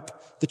tearing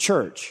up the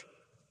church.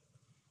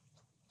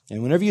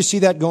 And whenever you see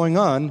that going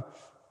on,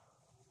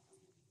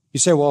 you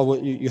say, well,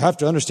 you have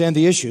to understand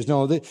the issues.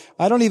 No,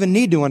 I don't even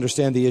need to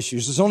understand the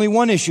issues. There's only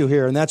one issue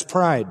here, and that's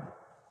pride.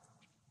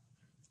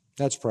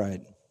 That's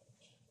pride.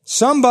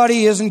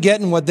 Somebody isn't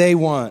getting what they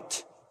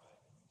want.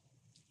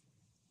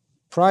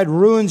 Pride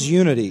ruins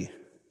unity.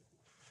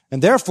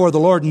 And therefore, the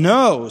Lord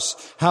knows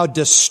how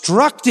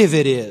destructive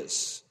it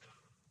is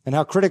and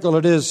how critical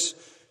it is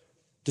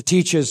to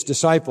teach His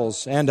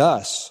disciples and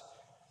us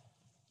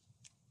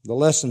the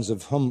lessons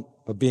of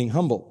being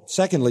humble.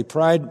 Secondly,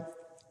 pride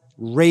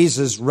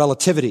raises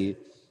relativity.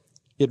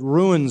 It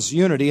ruins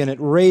unity and it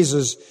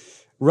raises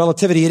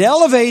relativity. It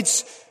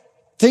elevates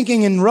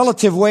thinking in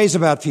relative ways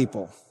about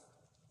people.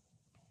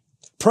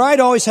 Pride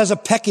always has a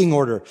pecking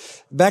order.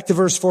 Back to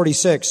verse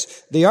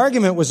 46. The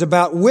argument was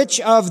about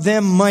which of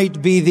them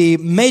might be the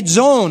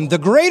mezon, the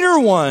greater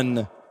one.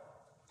 And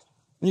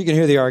you can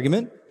hear the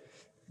argument.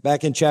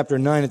 Back in chapter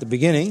 9 at the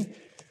beginning,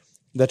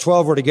 the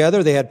 12 were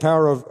together. They had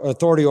power of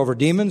authority over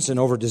demons and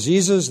over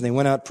diseases, and they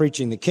went out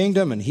preaching the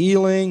kingdom and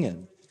healing.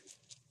 And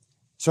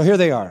so here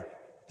they are.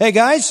 Hey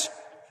guys,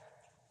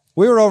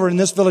 we were over in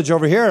this village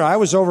over here. I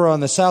was over on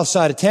the south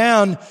side of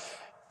town,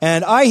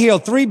 and I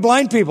healed 3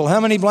 blind people. How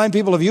many blind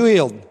people have you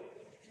healed?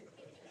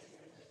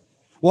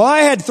 Well, I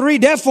had 3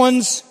 deaf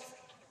ones.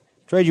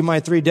 Trade you my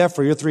 3 deaf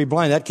for your 3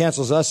 blind. That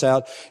cancels us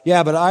out.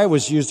 Yeah, but I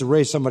was used to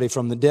raise somebody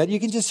from the dead. You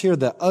can just hear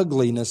the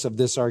ugliness of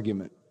this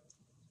argument.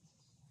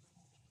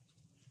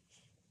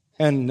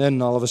 And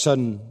then all of a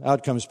sudden,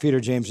 out comes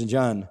Peter, James, and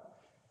John.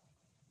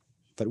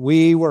 But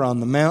we were on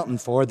the mountain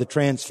for the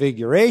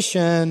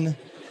transfiguration.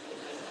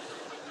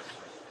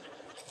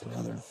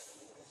 Another.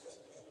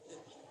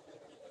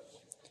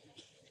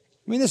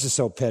 I mean, this is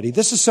so petty.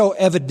 This is so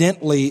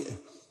evidently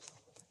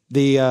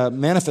the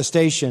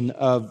manifestation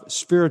of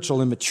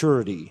spiritual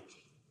immaturity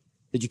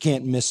that you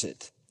can't miss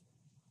it.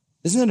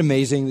 Isn't it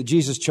amazing that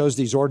Jesus chose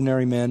these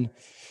ordinary men?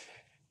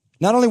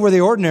 Not only were they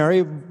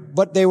ordinary,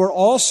 but they were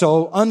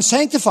also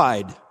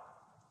unsanctified.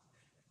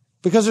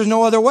 Because there's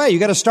no other way. You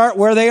got to start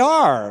where they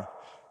are.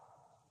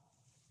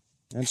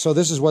 And so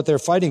this is what they're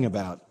fighting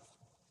about.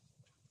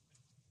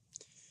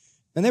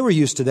 And they were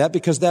used to that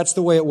because that's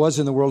the way it was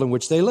in the world in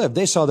which they lived.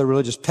 They saw the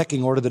religious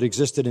pecking order that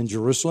existed in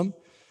Jerusalem.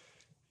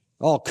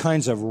 All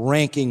kinds of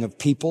ranking of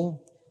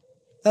people.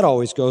 That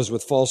always goes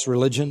with false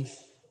religion.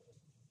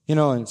 You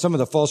know, in some of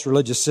the false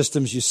religious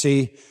systems you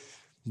see,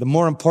 the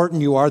more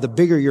important you are, the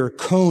bigger your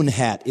cone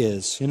hat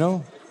is, you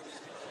know?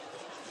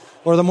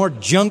 Or the more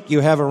junk you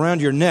have around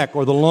your neck,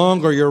 or the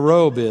longer your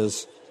robe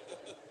is.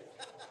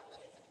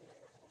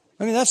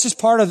 I mean, that's just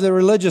part of the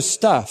religious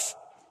stuff.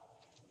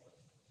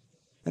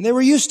 And they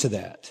were used to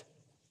that.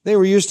 They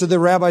were used to the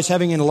rabbis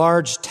having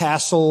enlarged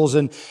tassels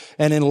and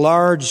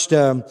enlarged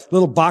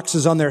little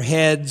boxes on their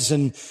heads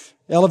and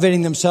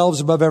elevating themselves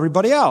above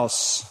everybody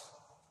else.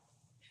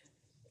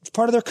 It's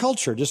part of their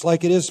culture, just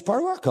like it is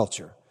part of our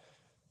culture.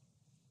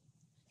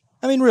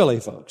 I mean, really,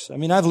 folks. I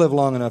mean, I've lived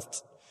long enough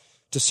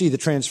to see the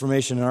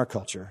transformation in our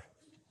culture.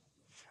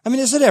 I mean,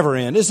 does it ever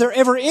end? Is there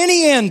ever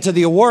any end to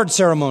the award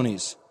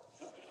ceremonies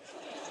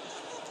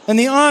and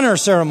the honor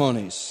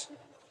ceremonies?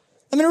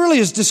 I mean, it really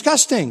is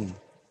disgusting.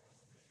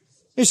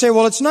 You say,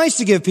 well, it's nice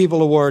to give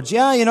people awards.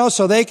 Yeah, you know,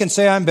 so they can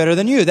say I'm better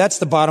than you. That's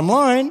the bottom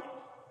line. You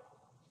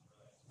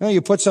know,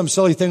 you put some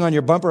silly thing on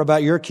your bumper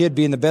about your kid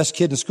being the best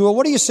kid in school.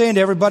 What are you saying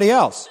to everybody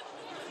else?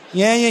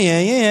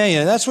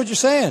 Yeah. That's what you're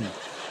saying.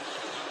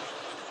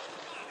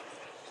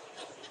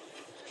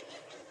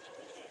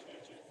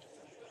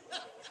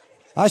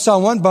 I saw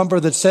one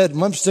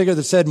sticker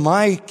that said,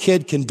 my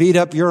kid can beat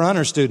up your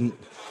honor student.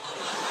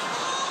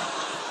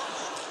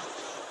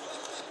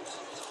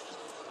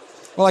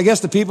 Well, I guess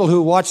the people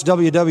who watch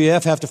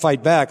WWF have to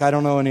fight back. I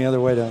don't know any other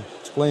way to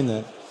explain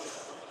that.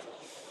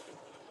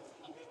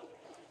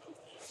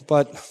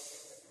 But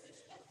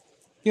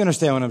you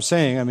understand what I'm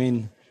saying. I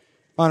mean,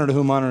 honor to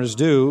whom honor is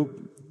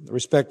due,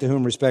 respect to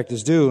whom respect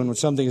is due. And when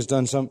somebody has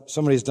done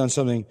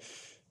something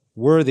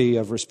worthy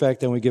of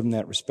respect, then we give them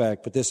that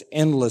respect. But this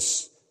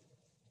endless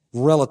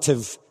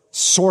relative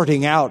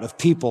sorting out of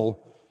people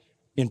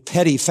in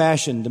petty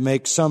fashion to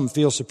make some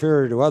feel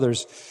superior to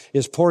others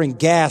is pouring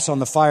gas on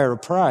the fire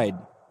of pride.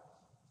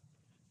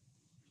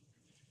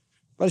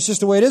 But it's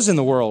just the way it is in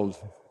the world.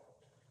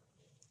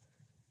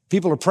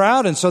 People are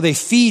proud, and so they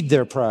feed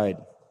their pride.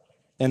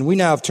 And we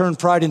now have turned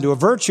pride into a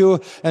virtue,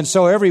 and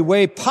so every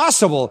way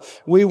possible,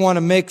 we want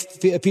to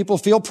make people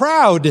feel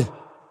proud.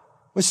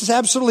 This is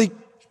absolutely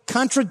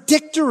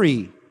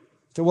contradictory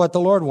to what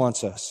the Lord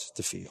wants us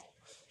to feel.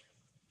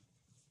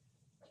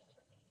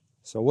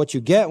 So what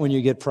you get when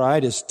you get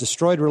pride is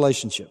destroyed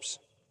relationships.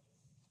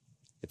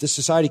 If this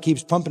society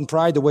keeps pumping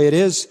pride the way it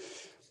is,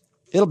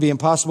 it'll be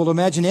impossible to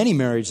imagine any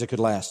marriage that could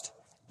last,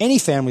 any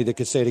family that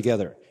could stay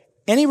together,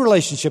 any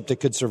relationship that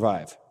could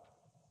survive.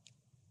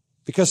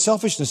 Because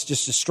selfishness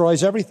just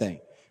destroys everything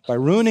by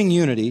ruining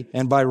unity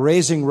and by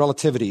raising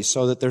relativity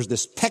so that there's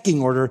this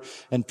pecking order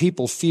and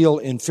people feel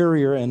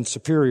inferior and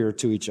superior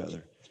to each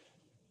other.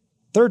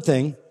 Third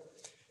thing,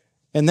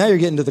 and now you're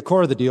getting to the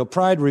core of the deal,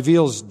 pride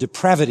reveals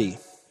depravity.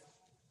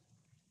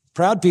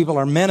 Proud people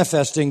are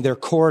manifesting their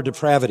core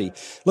depravity.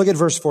 Look at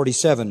verse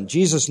 47.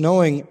 Jesus,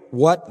 knowing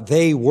what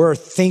they were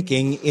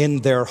thinking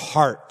in their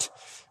heart.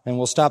 And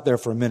we'll stop there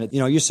for a minute.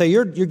 You say,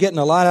 you're getting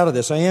a lot out of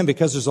this. I am,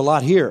 because there's a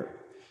lot here.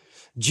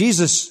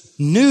 Jesus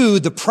knew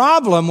the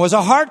problem was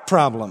a heart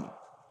problem.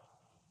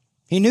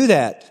 He knew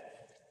that.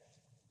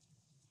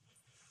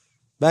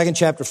 Back in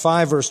chapter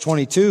 5, verse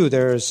 22,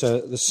 there's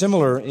the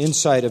similar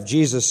insight of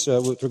Jesus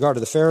with regard to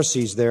the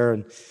Pharisees there.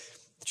 In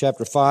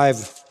chapter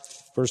 5,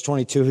 verse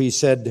 22, he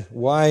said,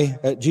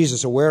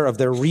 Jesus, aware of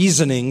their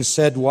reasoning,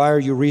 said, "Why are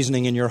you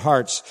reasoning in your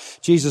hearts?"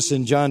 Jesus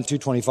in John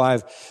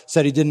 2:25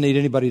 said he didn't need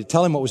anybody to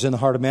tell him what was in the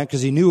heart of man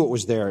because he knew what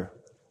was there.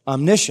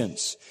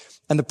 Omniscience.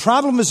 And the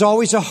problem is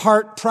always a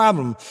heart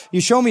problem.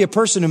 You show me a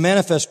person who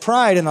manifests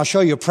pride and I'll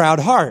show you a proud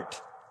heart.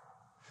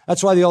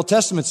 That's why the Old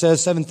Testament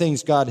says 7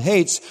 things God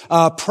hates: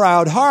 a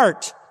proud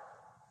heart.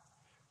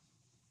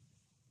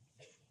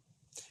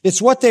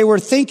 It's what they were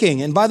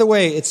thinking. And by the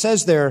way, it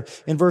says there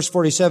in verse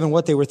 47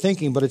 what they were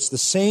thinking, but it's the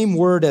same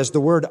word as the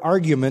word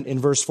argument in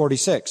verse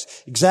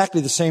 46.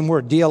 Exactly the same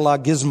word,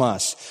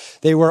 dialogismos.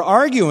 They were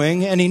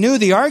arguing, and he knew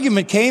the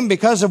argument came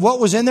because of what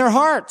was in their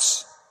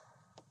hearts.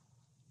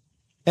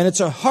 And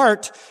it's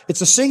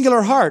a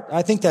singular heart.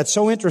 I think that's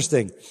so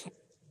interesting.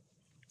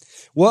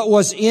 What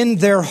was in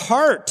their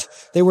heart?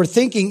 They were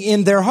thinking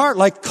in their heart,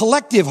 like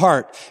collective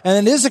heart.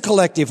 And it is a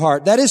collective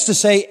heart. That is to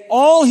say,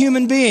 all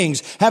human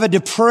beings have a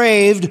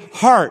depraved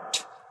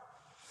heart.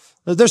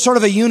 There's sort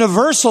of a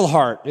universal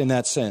heart in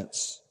that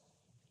sense.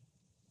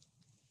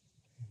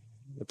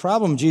 The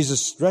problem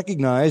Jesus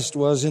recognized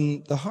was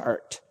in the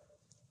heart.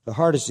 The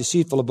heart is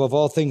deceitful above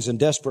all things and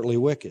desperately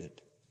wicked.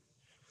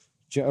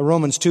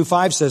 Romans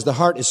 2:5 says the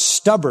heart is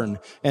stubborn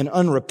and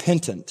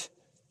unrepentant.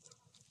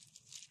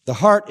 The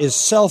heart is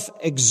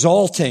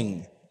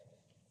self-exalting,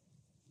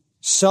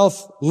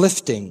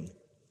 self-lifting.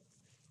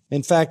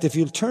 In fact, if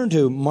you turn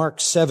to Mark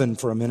 7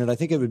 for a minute, I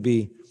think it would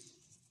be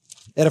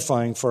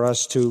edifying for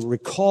us to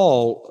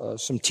recall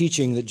some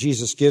teaching that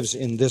Jesus gives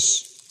in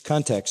this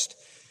context.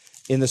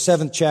 In the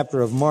 7th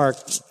chapter of Mark,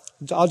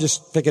 I'll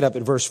just pick it up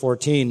at verse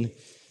 14,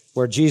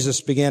 where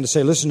Jesus began to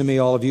say, "Listen to me,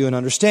 all of you, and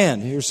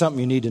understand. Here's something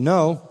you need to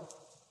know.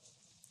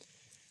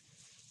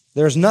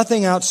 There's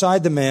nothing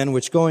outside the man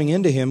which going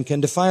into him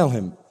can defile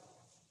him."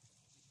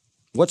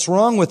 What's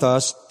wrong with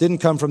us didn't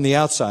come from the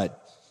outside.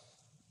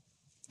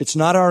 It's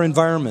not our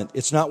environment.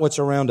 It's not what's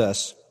around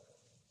us.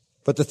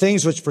 But the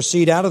things which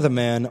proceed out of the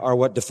man are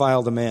what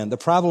defile the man. The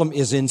problem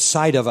is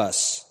inside of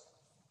us.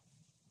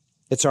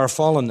 It's our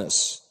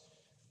fallenness.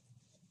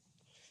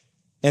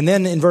 And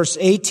then in verse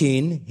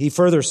 18, he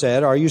further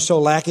said, "Are you so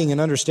lacking in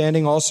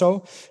understanding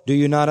also? Do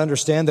you not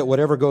understand that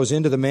whatever goes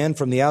into the man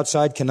from the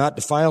outside cannot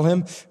defile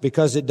him,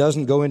 because it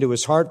doesn't go into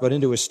his heart, but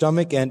into his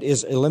stomach and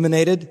is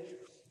eliminated?"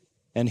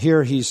 And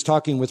here he's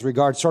talking with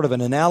regard, sort of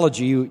an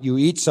analogy. You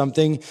eat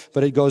something,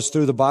 but it goes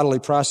through the bodily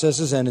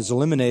processes and is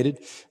eliminated.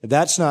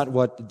 That's not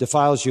what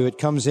defiles you. It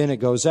comes in, it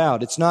goes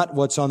out. It's not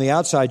what's on the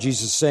outside,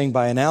 Jesus is saying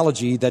by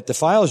analogy, that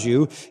defiles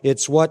you.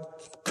 It's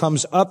what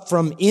comes up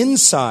from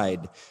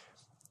inside.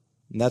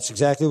 And that's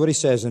exactly what he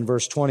says in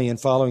verse 20 and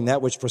following.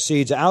 That which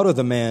proceeds out of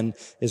the man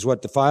is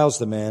what defiles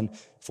the man.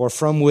 For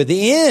from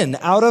within,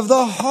 out of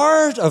the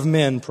heart of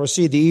men,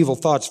 proceed the evil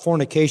thoughts,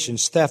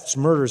 fornications, thefts,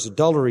 murders,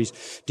 adulteries,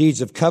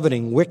 deeds of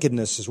coveting,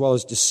 wickedness, as well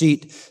as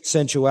deceit,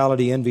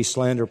 sensuality, envy,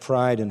 slander,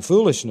 pride, and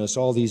foolishness.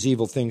 All these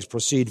evil things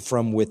proceed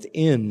from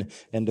within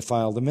and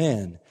defile the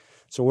man.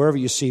 So wherever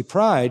you see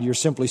pride, you're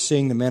simply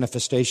seeing the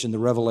manifestation, the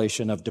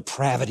revelation of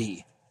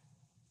depravity.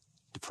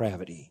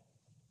 Depravity.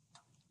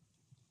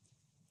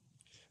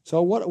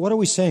 So what are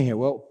we saying here?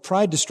 Well,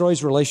 pride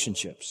destroys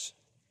relationships,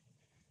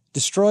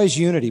 destroys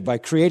unity by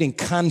creating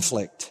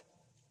conflict.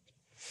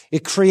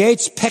 It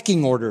creates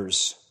pecking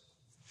orders.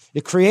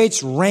 It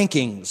creates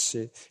rankings.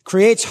 It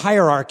creates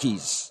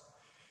hierarchies.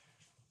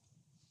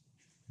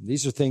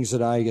 These are things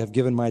that I have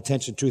given my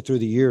attention to through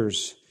the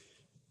years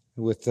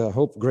with,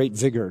 hope, great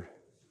vigor.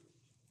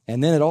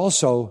 And then it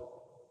also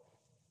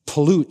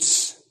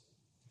pollutes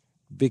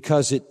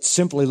because it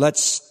simply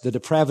lets the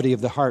depravity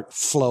of the heart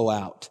flow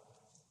out.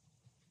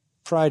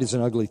 Pride is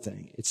an ugly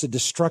thing. It's a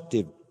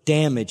destructive,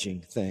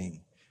 damaging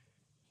thing.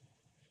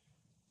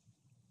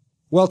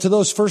 Well, to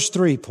those first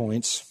 3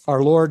 points,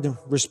 our Lord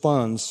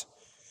responds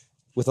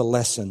with a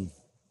lesson.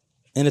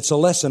 And it's a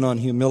lesson on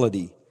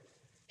humility.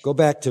 Go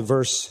back to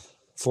verse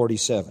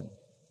 47.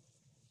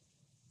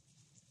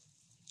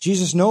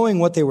 Jesus, knowing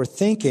what they were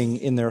thinking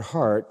in their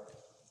heart,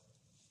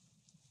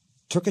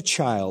 took a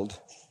child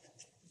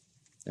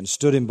and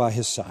stood him by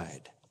his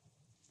side.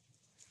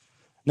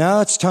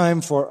 Now it's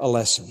time for a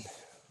lesson.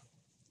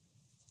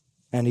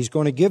 And he's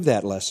going to give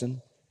that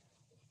lesson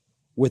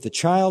with the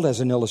child as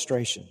an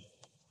illustration.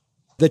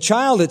 The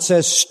child, it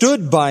says,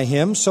 stood by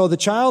him, so the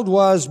child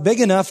was big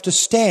enough to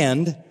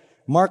stand.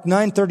 Mark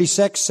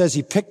 9:36 says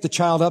he picked the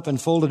child up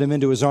and folded him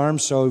into his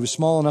arms, so he was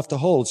small enough to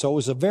hold. So it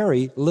was a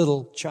very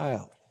little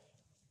child.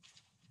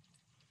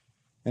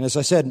 And as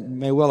I said,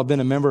 may well have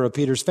been a member of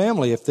Peter's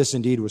family if this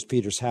indeed was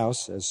Peter's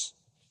house, as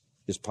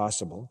is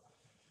possible.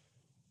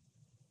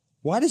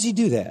 Why does he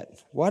do that?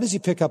 Why does he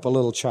pick up a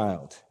little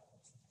child?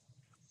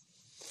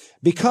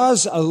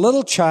 Because a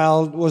little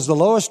child was the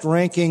lowest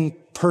ranking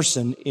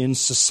person in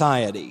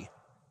society.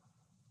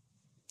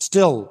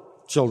 Still,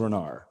 children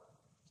are.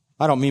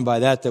 I don't mean by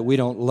that we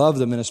don't love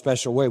them in a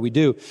special way. We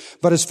do.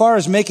 But as far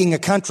as making a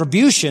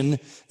contribution,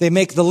 they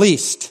make the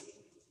least.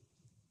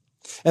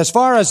 As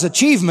far as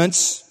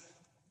achievements,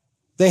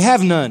 they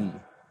have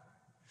none.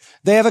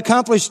 They have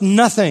accomplished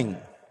nothing.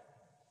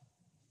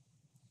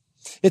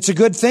 It's a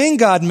good thing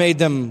God made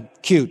them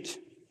cute.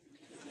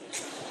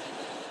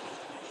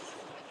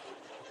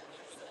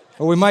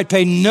 Or we might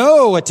pay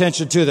no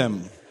attention to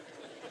them.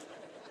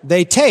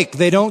 They take,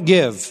 they don't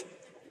give.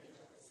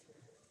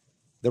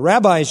 The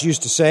rabbis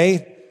used to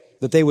say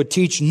that they would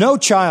teach no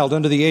child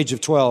under the age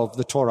of 12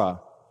 the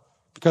Torah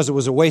because it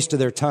was a waste of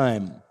their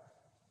time.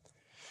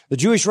 The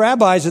Jewish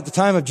rabbis at the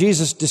time of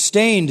Jesus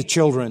disdained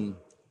children.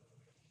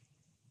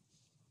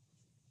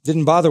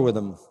 Didn't bother with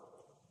them.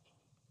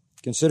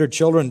 Considered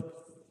children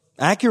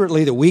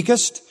accurately the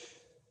weakest,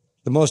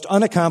 the most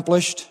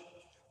unaccomplished,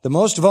 the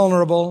most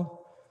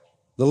vulnerable,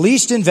 the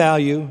least in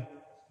value,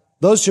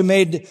 those who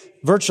made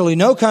virtually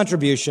no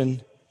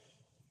contribution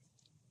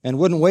and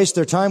wouldn't waste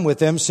their time with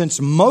them, since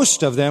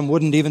most of them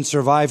wouldn't even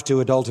survive to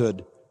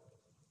adulthood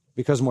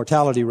because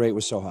mortality rate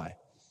was so high.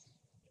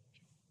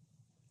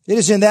 It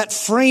is in that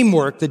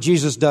framework that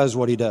Jesus does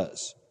what he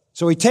does.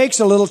 So he takes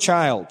a little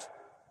child.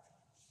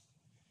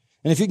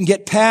 And if you can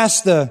get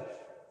past the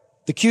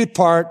cute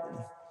part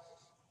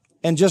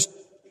and just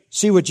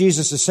see what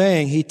Jesus is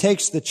saying, he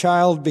takes the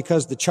child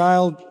because the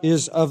child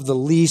is of the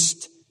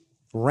least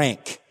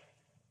rank,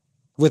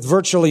 with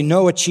virtually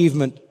no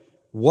achievement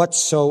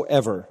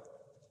whatsoever.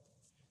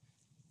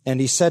 And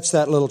he sets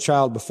that little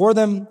child before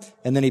them,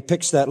 and then he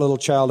picks that little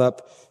child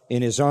up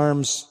in his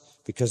arms,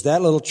 because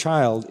that little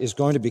child is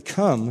going to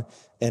become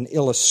an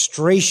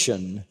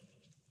illustration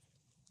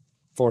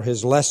for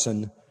his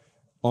lesson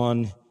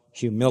on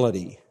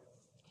humility.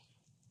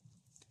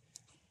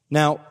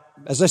 Now,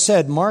 as I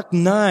said, Mark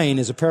 9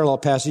 is a parallel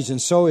passage,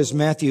 and so is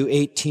Matthew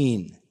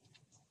 18.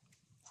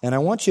 And I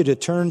want you to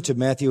turn to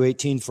Matthew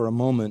 18 for a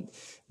moment,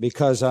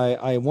 because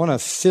I want to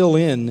fill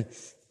in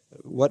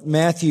what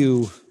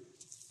Matthew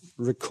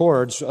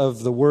records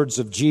of the words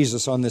of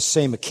Jesus on this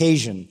same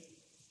occasion.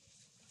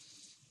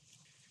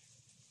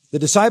 The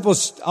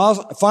disciples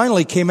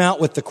finally came out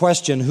with the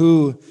question,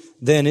 who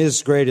then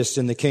is greatest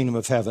in the kingdom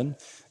of heaven?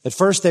 At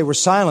first they were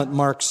silent,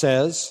 Mark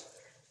says.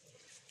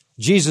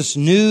 Jesus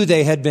knew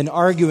they had been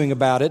arguing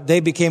about it. They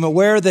became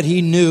aware that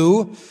he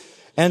knew,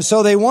 and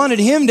so they wanted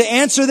him to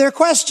answer their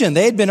question.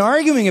 They had been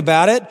arguing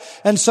about it,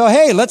 and so,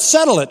 hey, let's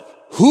settle it.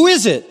 Who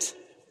is it?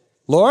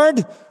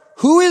 Lord,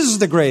 who is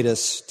the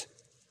greatest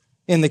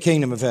in the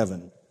kingdom of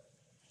heaven?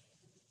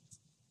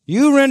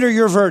 You render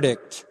your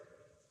verdict.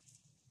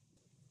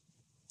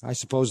 I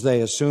suppose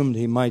they assumed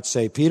he might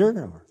say Peter,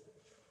 or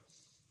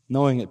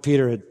knowing that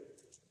Peter had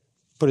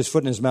put his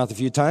foot in his mouth a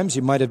few times,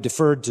 he might have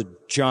deferred to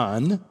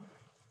John.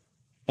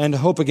 And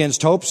hope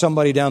against hope,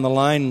 somebody down the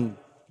line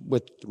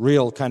with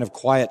real kind of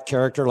quiet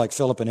character like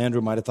Philip and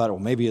Andrew might have thought, well,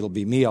 maybe it'll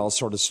be me. I'll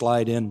sort of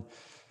slide in.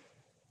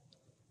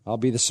 I'll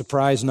be the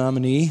surprise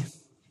nominee.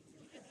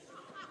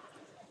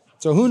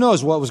 So who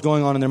knows what was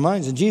going on in their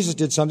minds? And Jesus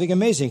did something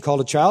amazing. He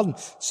called a child and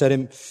set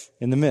him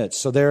in the midst.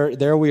 So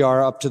there we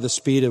are up to the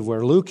speed of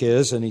where Luke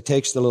is, and he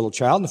takes the little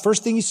child. And the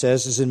first thing he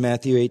says is in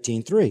Matthew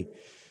 18:3.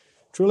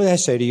 Truly I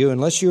say to you,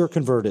 unless you are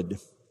converted,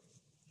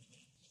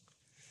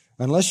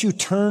 unless you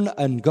turn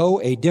and go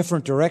a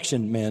different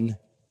direction, men,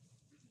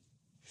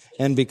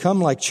 and become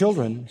like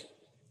children,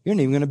 you're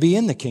not even going to be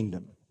in the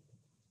kingdom.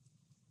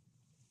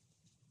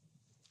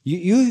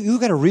 You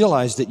got to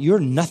realize that you're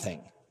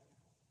nothing.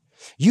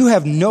 You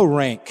have no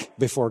rank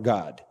before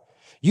God.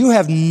 You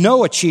have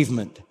no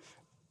achievement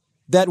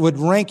that would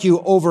rank you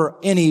over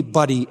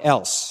anybody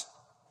else.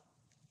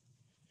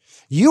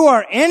 You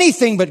are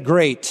anything but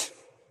great.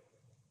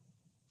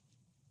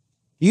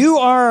 You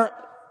are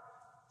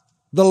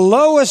the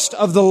lowest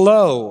of the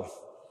low,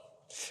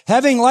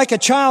 having like a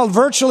child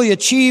virtually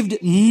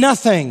achieved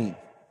nothing.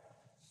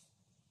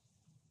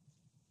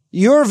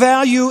 Your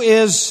value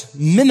is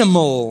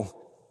minimal.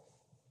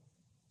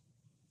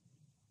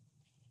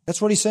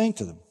 That's what he's saying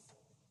to them.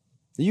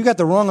 You got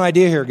the wrong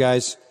idea here,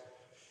 guys.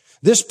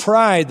 This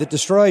pride that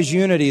destroys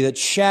unity, that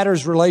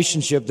shatters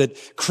relationship,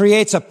 that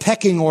creates a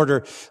pecking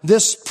order,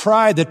 this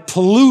pride that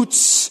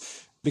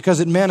pollutes because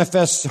it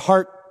manifests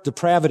heart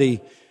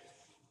depravity,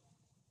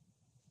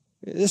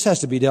 this has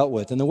to be dealt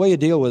with. And the way you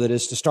deal with it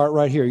is to start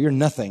right here. You're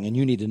nothing, and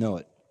you need to know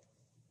it.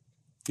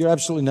 You're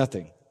absolutely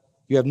nothing.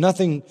 You have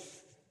nothing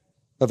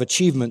of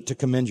achievement to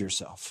commend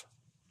yourself.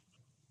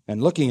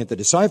 And looking at the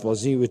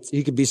disciples,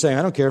 he could be saying,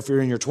 I don't care if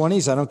you're in your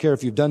 20s. I don't care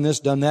if you've done this,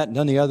 done that, and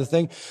done the other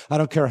thing. I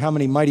don't care how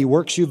many mighty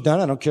works you've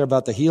done. I don't care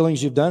about the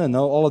healings you've done and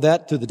all of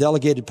that through the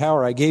delegated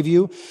power I gave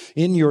you.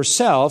 In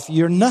yourself,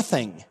 you're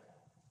nothing.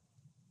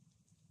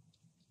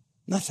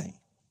 Nothing.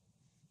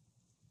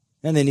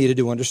 And they needed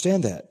to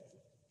understand that.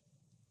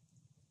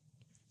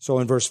 So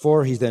in verse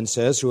 4, he then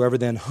says, whoever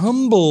then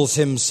humbles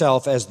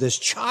himself as this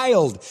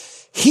child,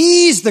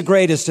 he's the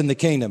greatest in the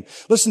kingdom.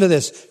 Listen to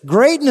this.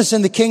 Greatness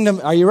in the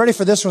kingdom, are you ready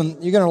for this one?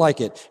 You're going to like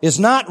it.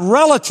 Is not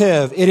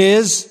relative. It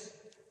is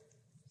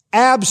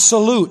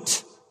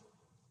absolute.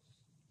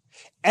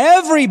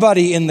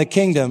 Everybody in the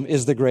kingdom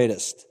is the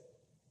greatest.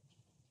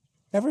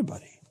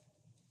 Everybody.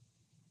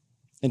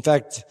 In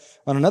fact,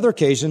 on another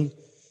occasion,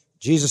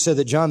 Jesus said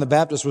that John the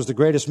Baptist was the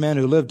greatest man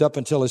who lived up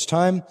until his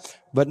time,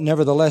 but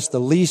nevertheless, the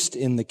least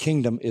in the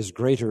kingdom is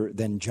greater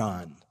than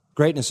John.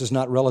 Greatness is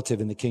not relative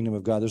in the kingdom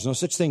of God. There's no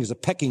such thing as a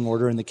pecking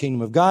order in the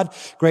kingdom of God.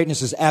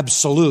 Greatness is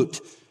absolute.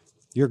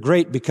 You're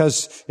great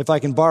because, if I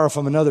can borrow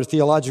from another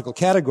theological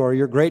category,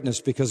 you're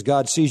greatness because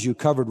God sees you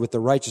covered with the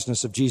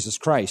righteousness of Jesus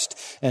Christ.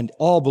 And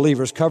all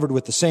believers covered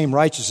with the same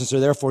righteousness are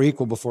therefore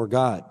equal before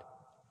God.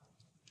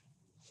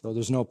 So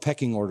there's no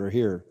pecking order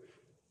here.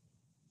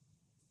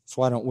 That's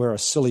why I don't wear a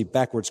silly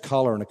backwards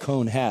collar and a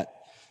cone hat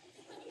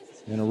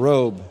and a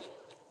robe.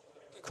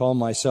 Call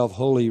myself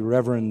Holy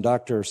Reverend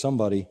Doctor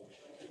somebody,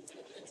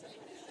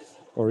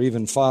 or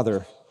even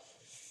Father,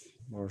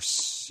 or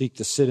seek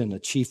to sit in a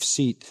chief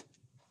seat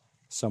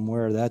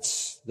somewhere.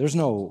 There's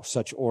no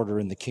such order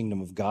in the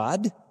kingdom of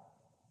God.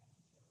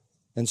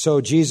 And so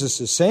Jesus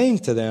is saying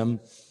to them,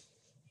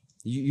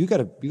 you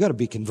gotta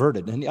be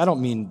converted. And I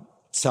don't mean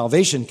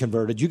salvation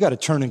converted. You got to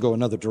turn and go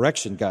another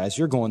direction, guys.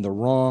 You're going the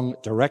wrong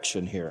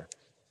direction here.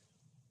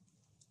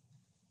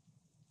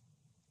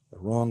 The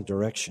wrong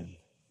direction.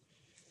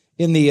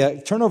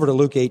 Turn over to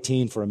Luke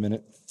 18 for a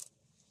minute.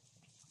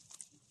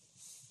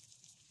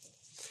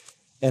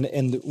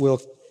 And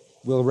we'll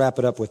wrap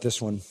it up with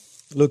this one.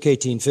 Luke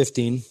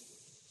 18:15.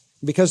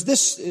 Because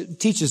this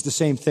teaches the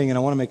same thing, and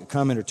I want to make a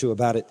comment or two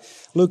about it.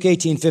 Luke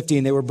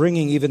 18:15, they were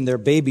bringing even their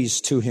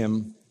babies to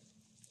him.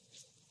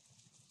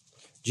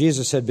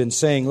 Jesus had been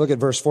saying, look at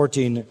verse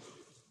 14,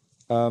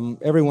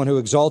 everyone who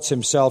exalts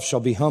himself shall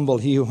be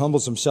humbled. He who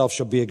humbles himself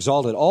shall be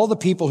exalted. All the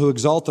people who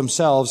exalt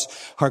themselves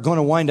are going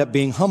to wind up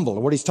being humbled.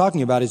 What he's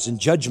talking about is in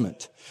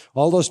judgment.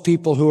 All those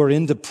people who are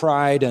into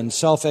pride and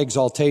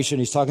self-exaltation,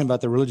 he's talking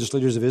about the religious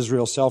leaders of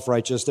Israel,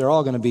 self-righteous, they're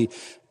all going to be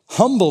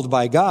humbled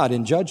by God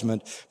in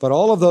judgment, but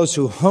all of those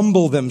who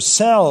humble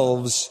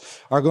themselves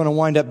are going to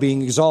wind up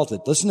being exalted.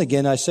 Listen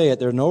again, I say it,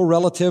 there are no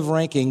relative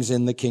rankings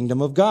in the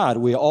kingdom of God.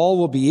 We all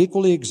will be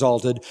equally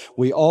exalted.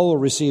 We all will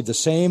receive the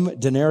same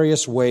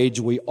denarius wage.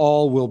 We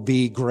all will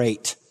be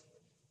great.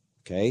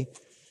 Okay?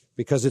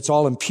 Because it's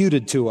all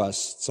imputed to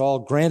us. It's all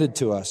granted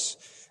to us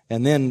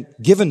and then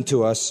given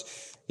to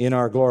us in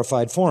our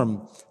glorified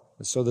form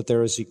so that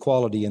there is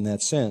equality in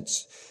that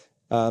sense.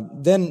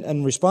 Then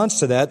in response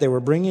to that, they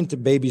were bringing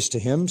babies to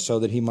him so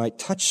that he might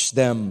touch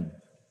them.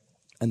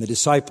 And the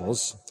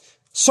disciples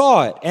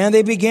saw it, and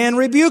they began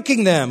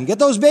rebuking them. Get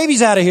those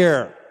babies out of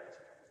here.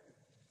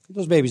 Get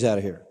those babies out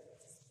of here.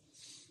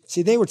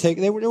 See, they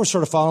were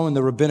sort of following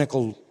the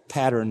rabbinical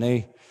pattern.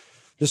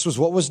 This was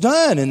what was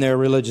done in their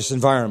religious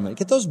environment.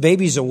 Get those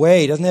babies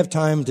away. He doesn't have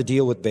time to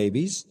deal with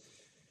babies.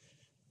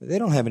 They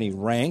don't have any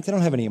rank. They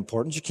don't have any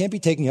importance. You can't be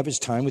taking up his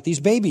time with these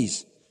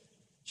babies.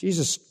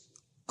 Jesus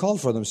called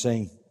for them,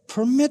 saying,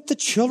 permit the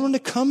children to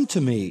come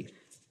to me.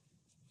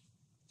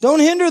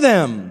 Don't hinder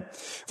them,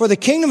 for the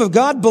kingdom of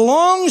God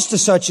belongs to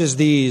such as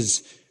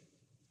these.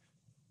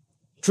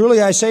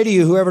 Truly I say to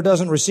you, whoever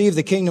doesn't receive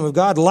the kingdom of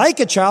God like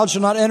a child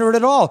shall not enter it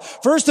at all.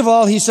 First of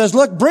all, he says,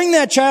 look, bring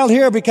that child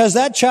here, because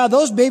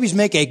those babies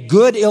make a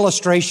good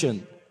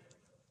illustration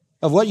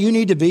of what you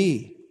need to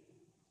be.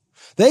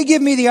 They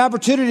give me the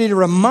opportunity to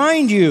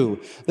remind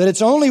you that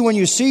it's only when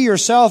you see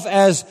yourself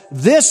as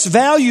this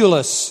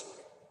valueless,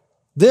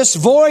 this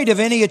void of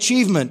any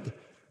achievement,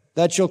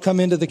 that you'll come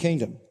into the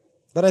kingdom.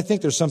 But I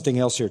think there's something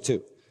else here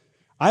too.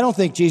 I don't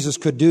think Jesus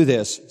could do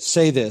this,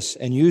 say this,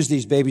 and use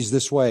these babies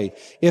this way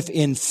if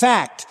in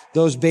fact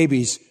those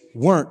babies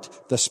weren't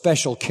the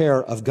special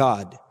care of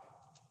God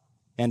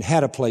and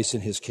had a place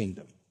in his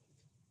kingdom.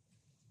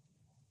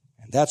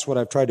 And that's what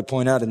I've tried to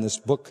point out in this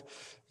book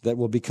that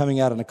will be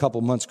coming out in a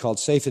couple months called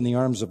Safe in the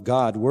Arms of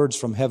God, Words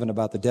from Heaven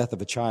about the Death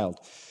of a Child.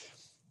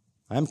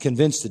 I'm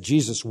convinced that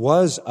Jesus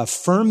was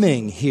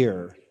affirming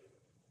here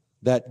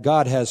that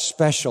God has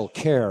special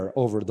care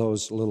over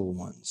those little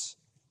ones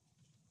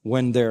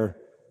when they're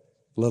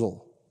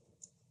little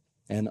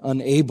and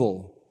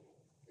unable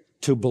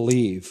to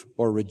believe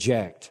or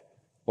reject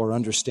or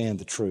understand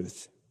the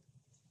truth.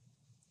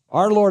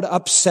 Our Lord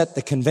upset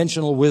the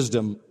conventional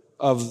wisdom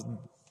of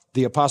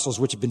the apostles,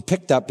 which had been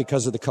picked up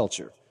because of the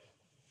culture,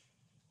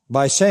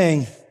 by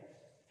saying,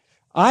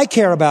 I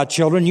care about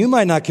children, you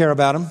might not care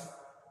about them.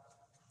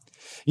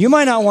 You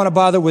might not want to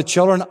bother with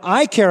children.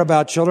 I care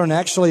about children.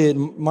 Actually,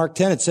 in Mark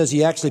 10, it says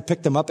he actually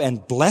picked them up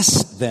and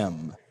blessed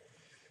them.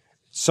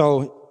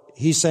 So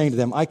he's saying to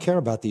them, I care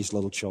about these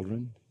little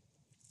children.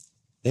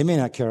 They may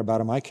not care about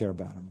them. I care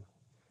about them.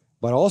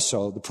 But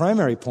also, the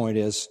primary point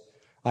is,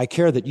 I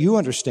care that you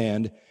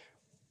understand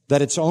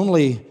that it's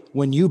only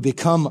when you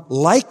become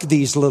like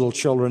these little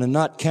children and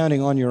not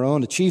counting on your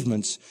own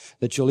achievements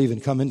that you'll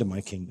even come into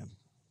my kingdom.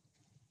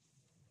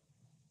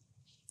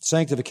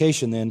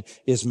 Sanctification, then,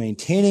 is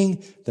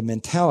maintaining the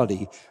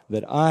mentality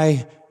that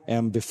I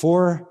am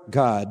before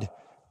God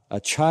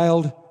a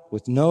child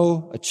with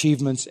no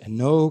achievements and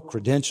no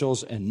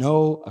credentials and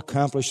no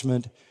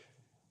accomplishment,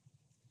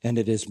 and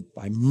it is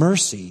by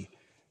mercy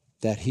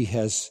that he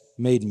has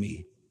made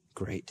me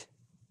great.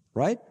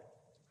 Right?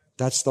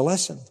 That's the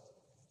lesson.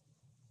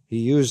 He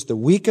used the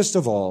weakest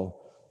of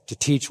all to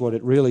teach what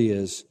it really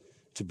is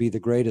to be the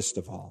greatest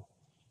of all.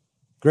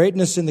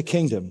 Greatness in the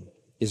kingdom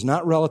is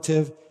not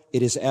relative,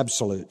 it is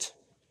absolute.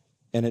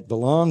 And it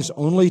belongs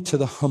only to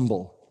the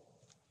humble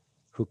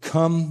who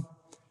come,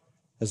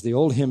 as the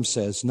old hymn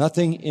says,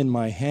 nothing in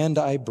my hand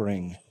I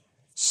bring,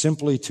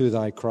 simply to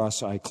thy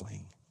cross I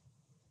cling.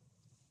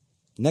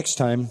 Next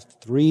time,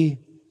 3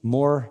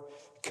 more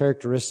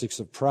characteristics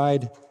of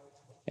pride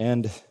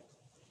and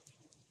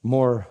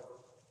more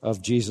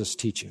of Jesus'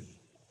 teaching.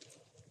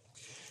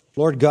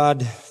 Lord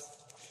God,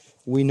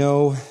 we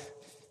know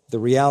the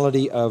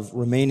reality of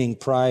remaining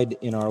pride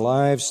in our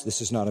lives. This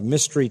is not a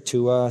mystery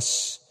to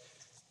us.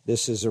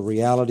 This is a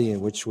reality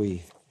in which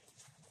we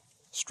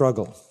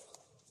struggle.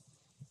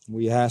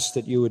 We ask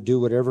that you would do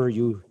whatever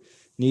you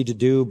need to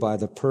do by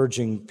the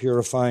purging,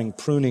 purifying,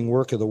 pruning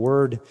work of the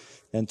Word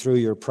and through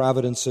your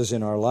providences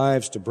in our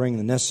lives to bring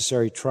the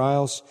necessary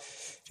trials,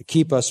 to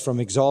keep us from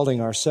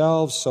exalting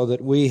ourselves so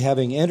that we,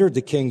 having entered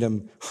the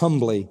kingdom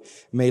humbly,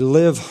 may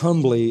live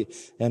humbly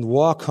and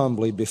walk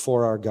humbly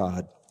before our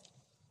God,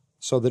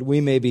 so that we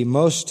may be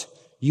most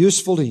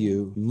useful to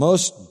you,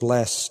 most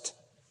blessed,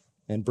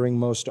 and bring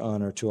most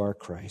honor to our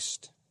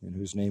Christ, in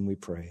whose name we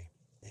pray.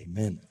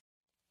 Amen.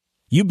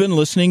 You've been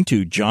listening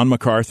to John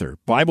MacArthur,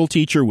 Bible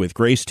teacher with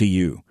Grace to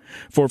You.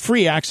 For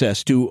free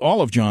access to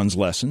all of John's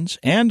lessons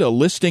and a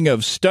listing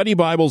of study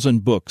Bibles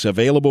and books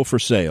available for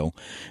sale,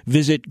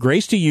 visit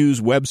Grace to You's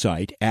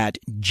website at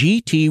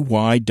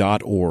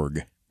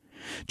gty.org.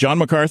 John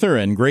MacArthur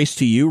and Grace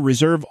to You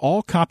reserve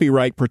all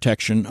copyright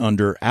protection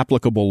under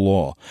applicable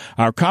law.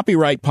 Our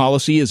copyright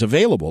policy is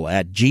available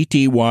at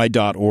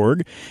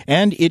gty.org,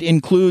 and it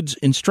includes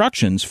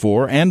instructions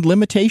for and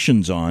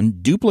limitations on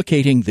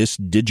duplicating this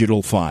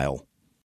digital file.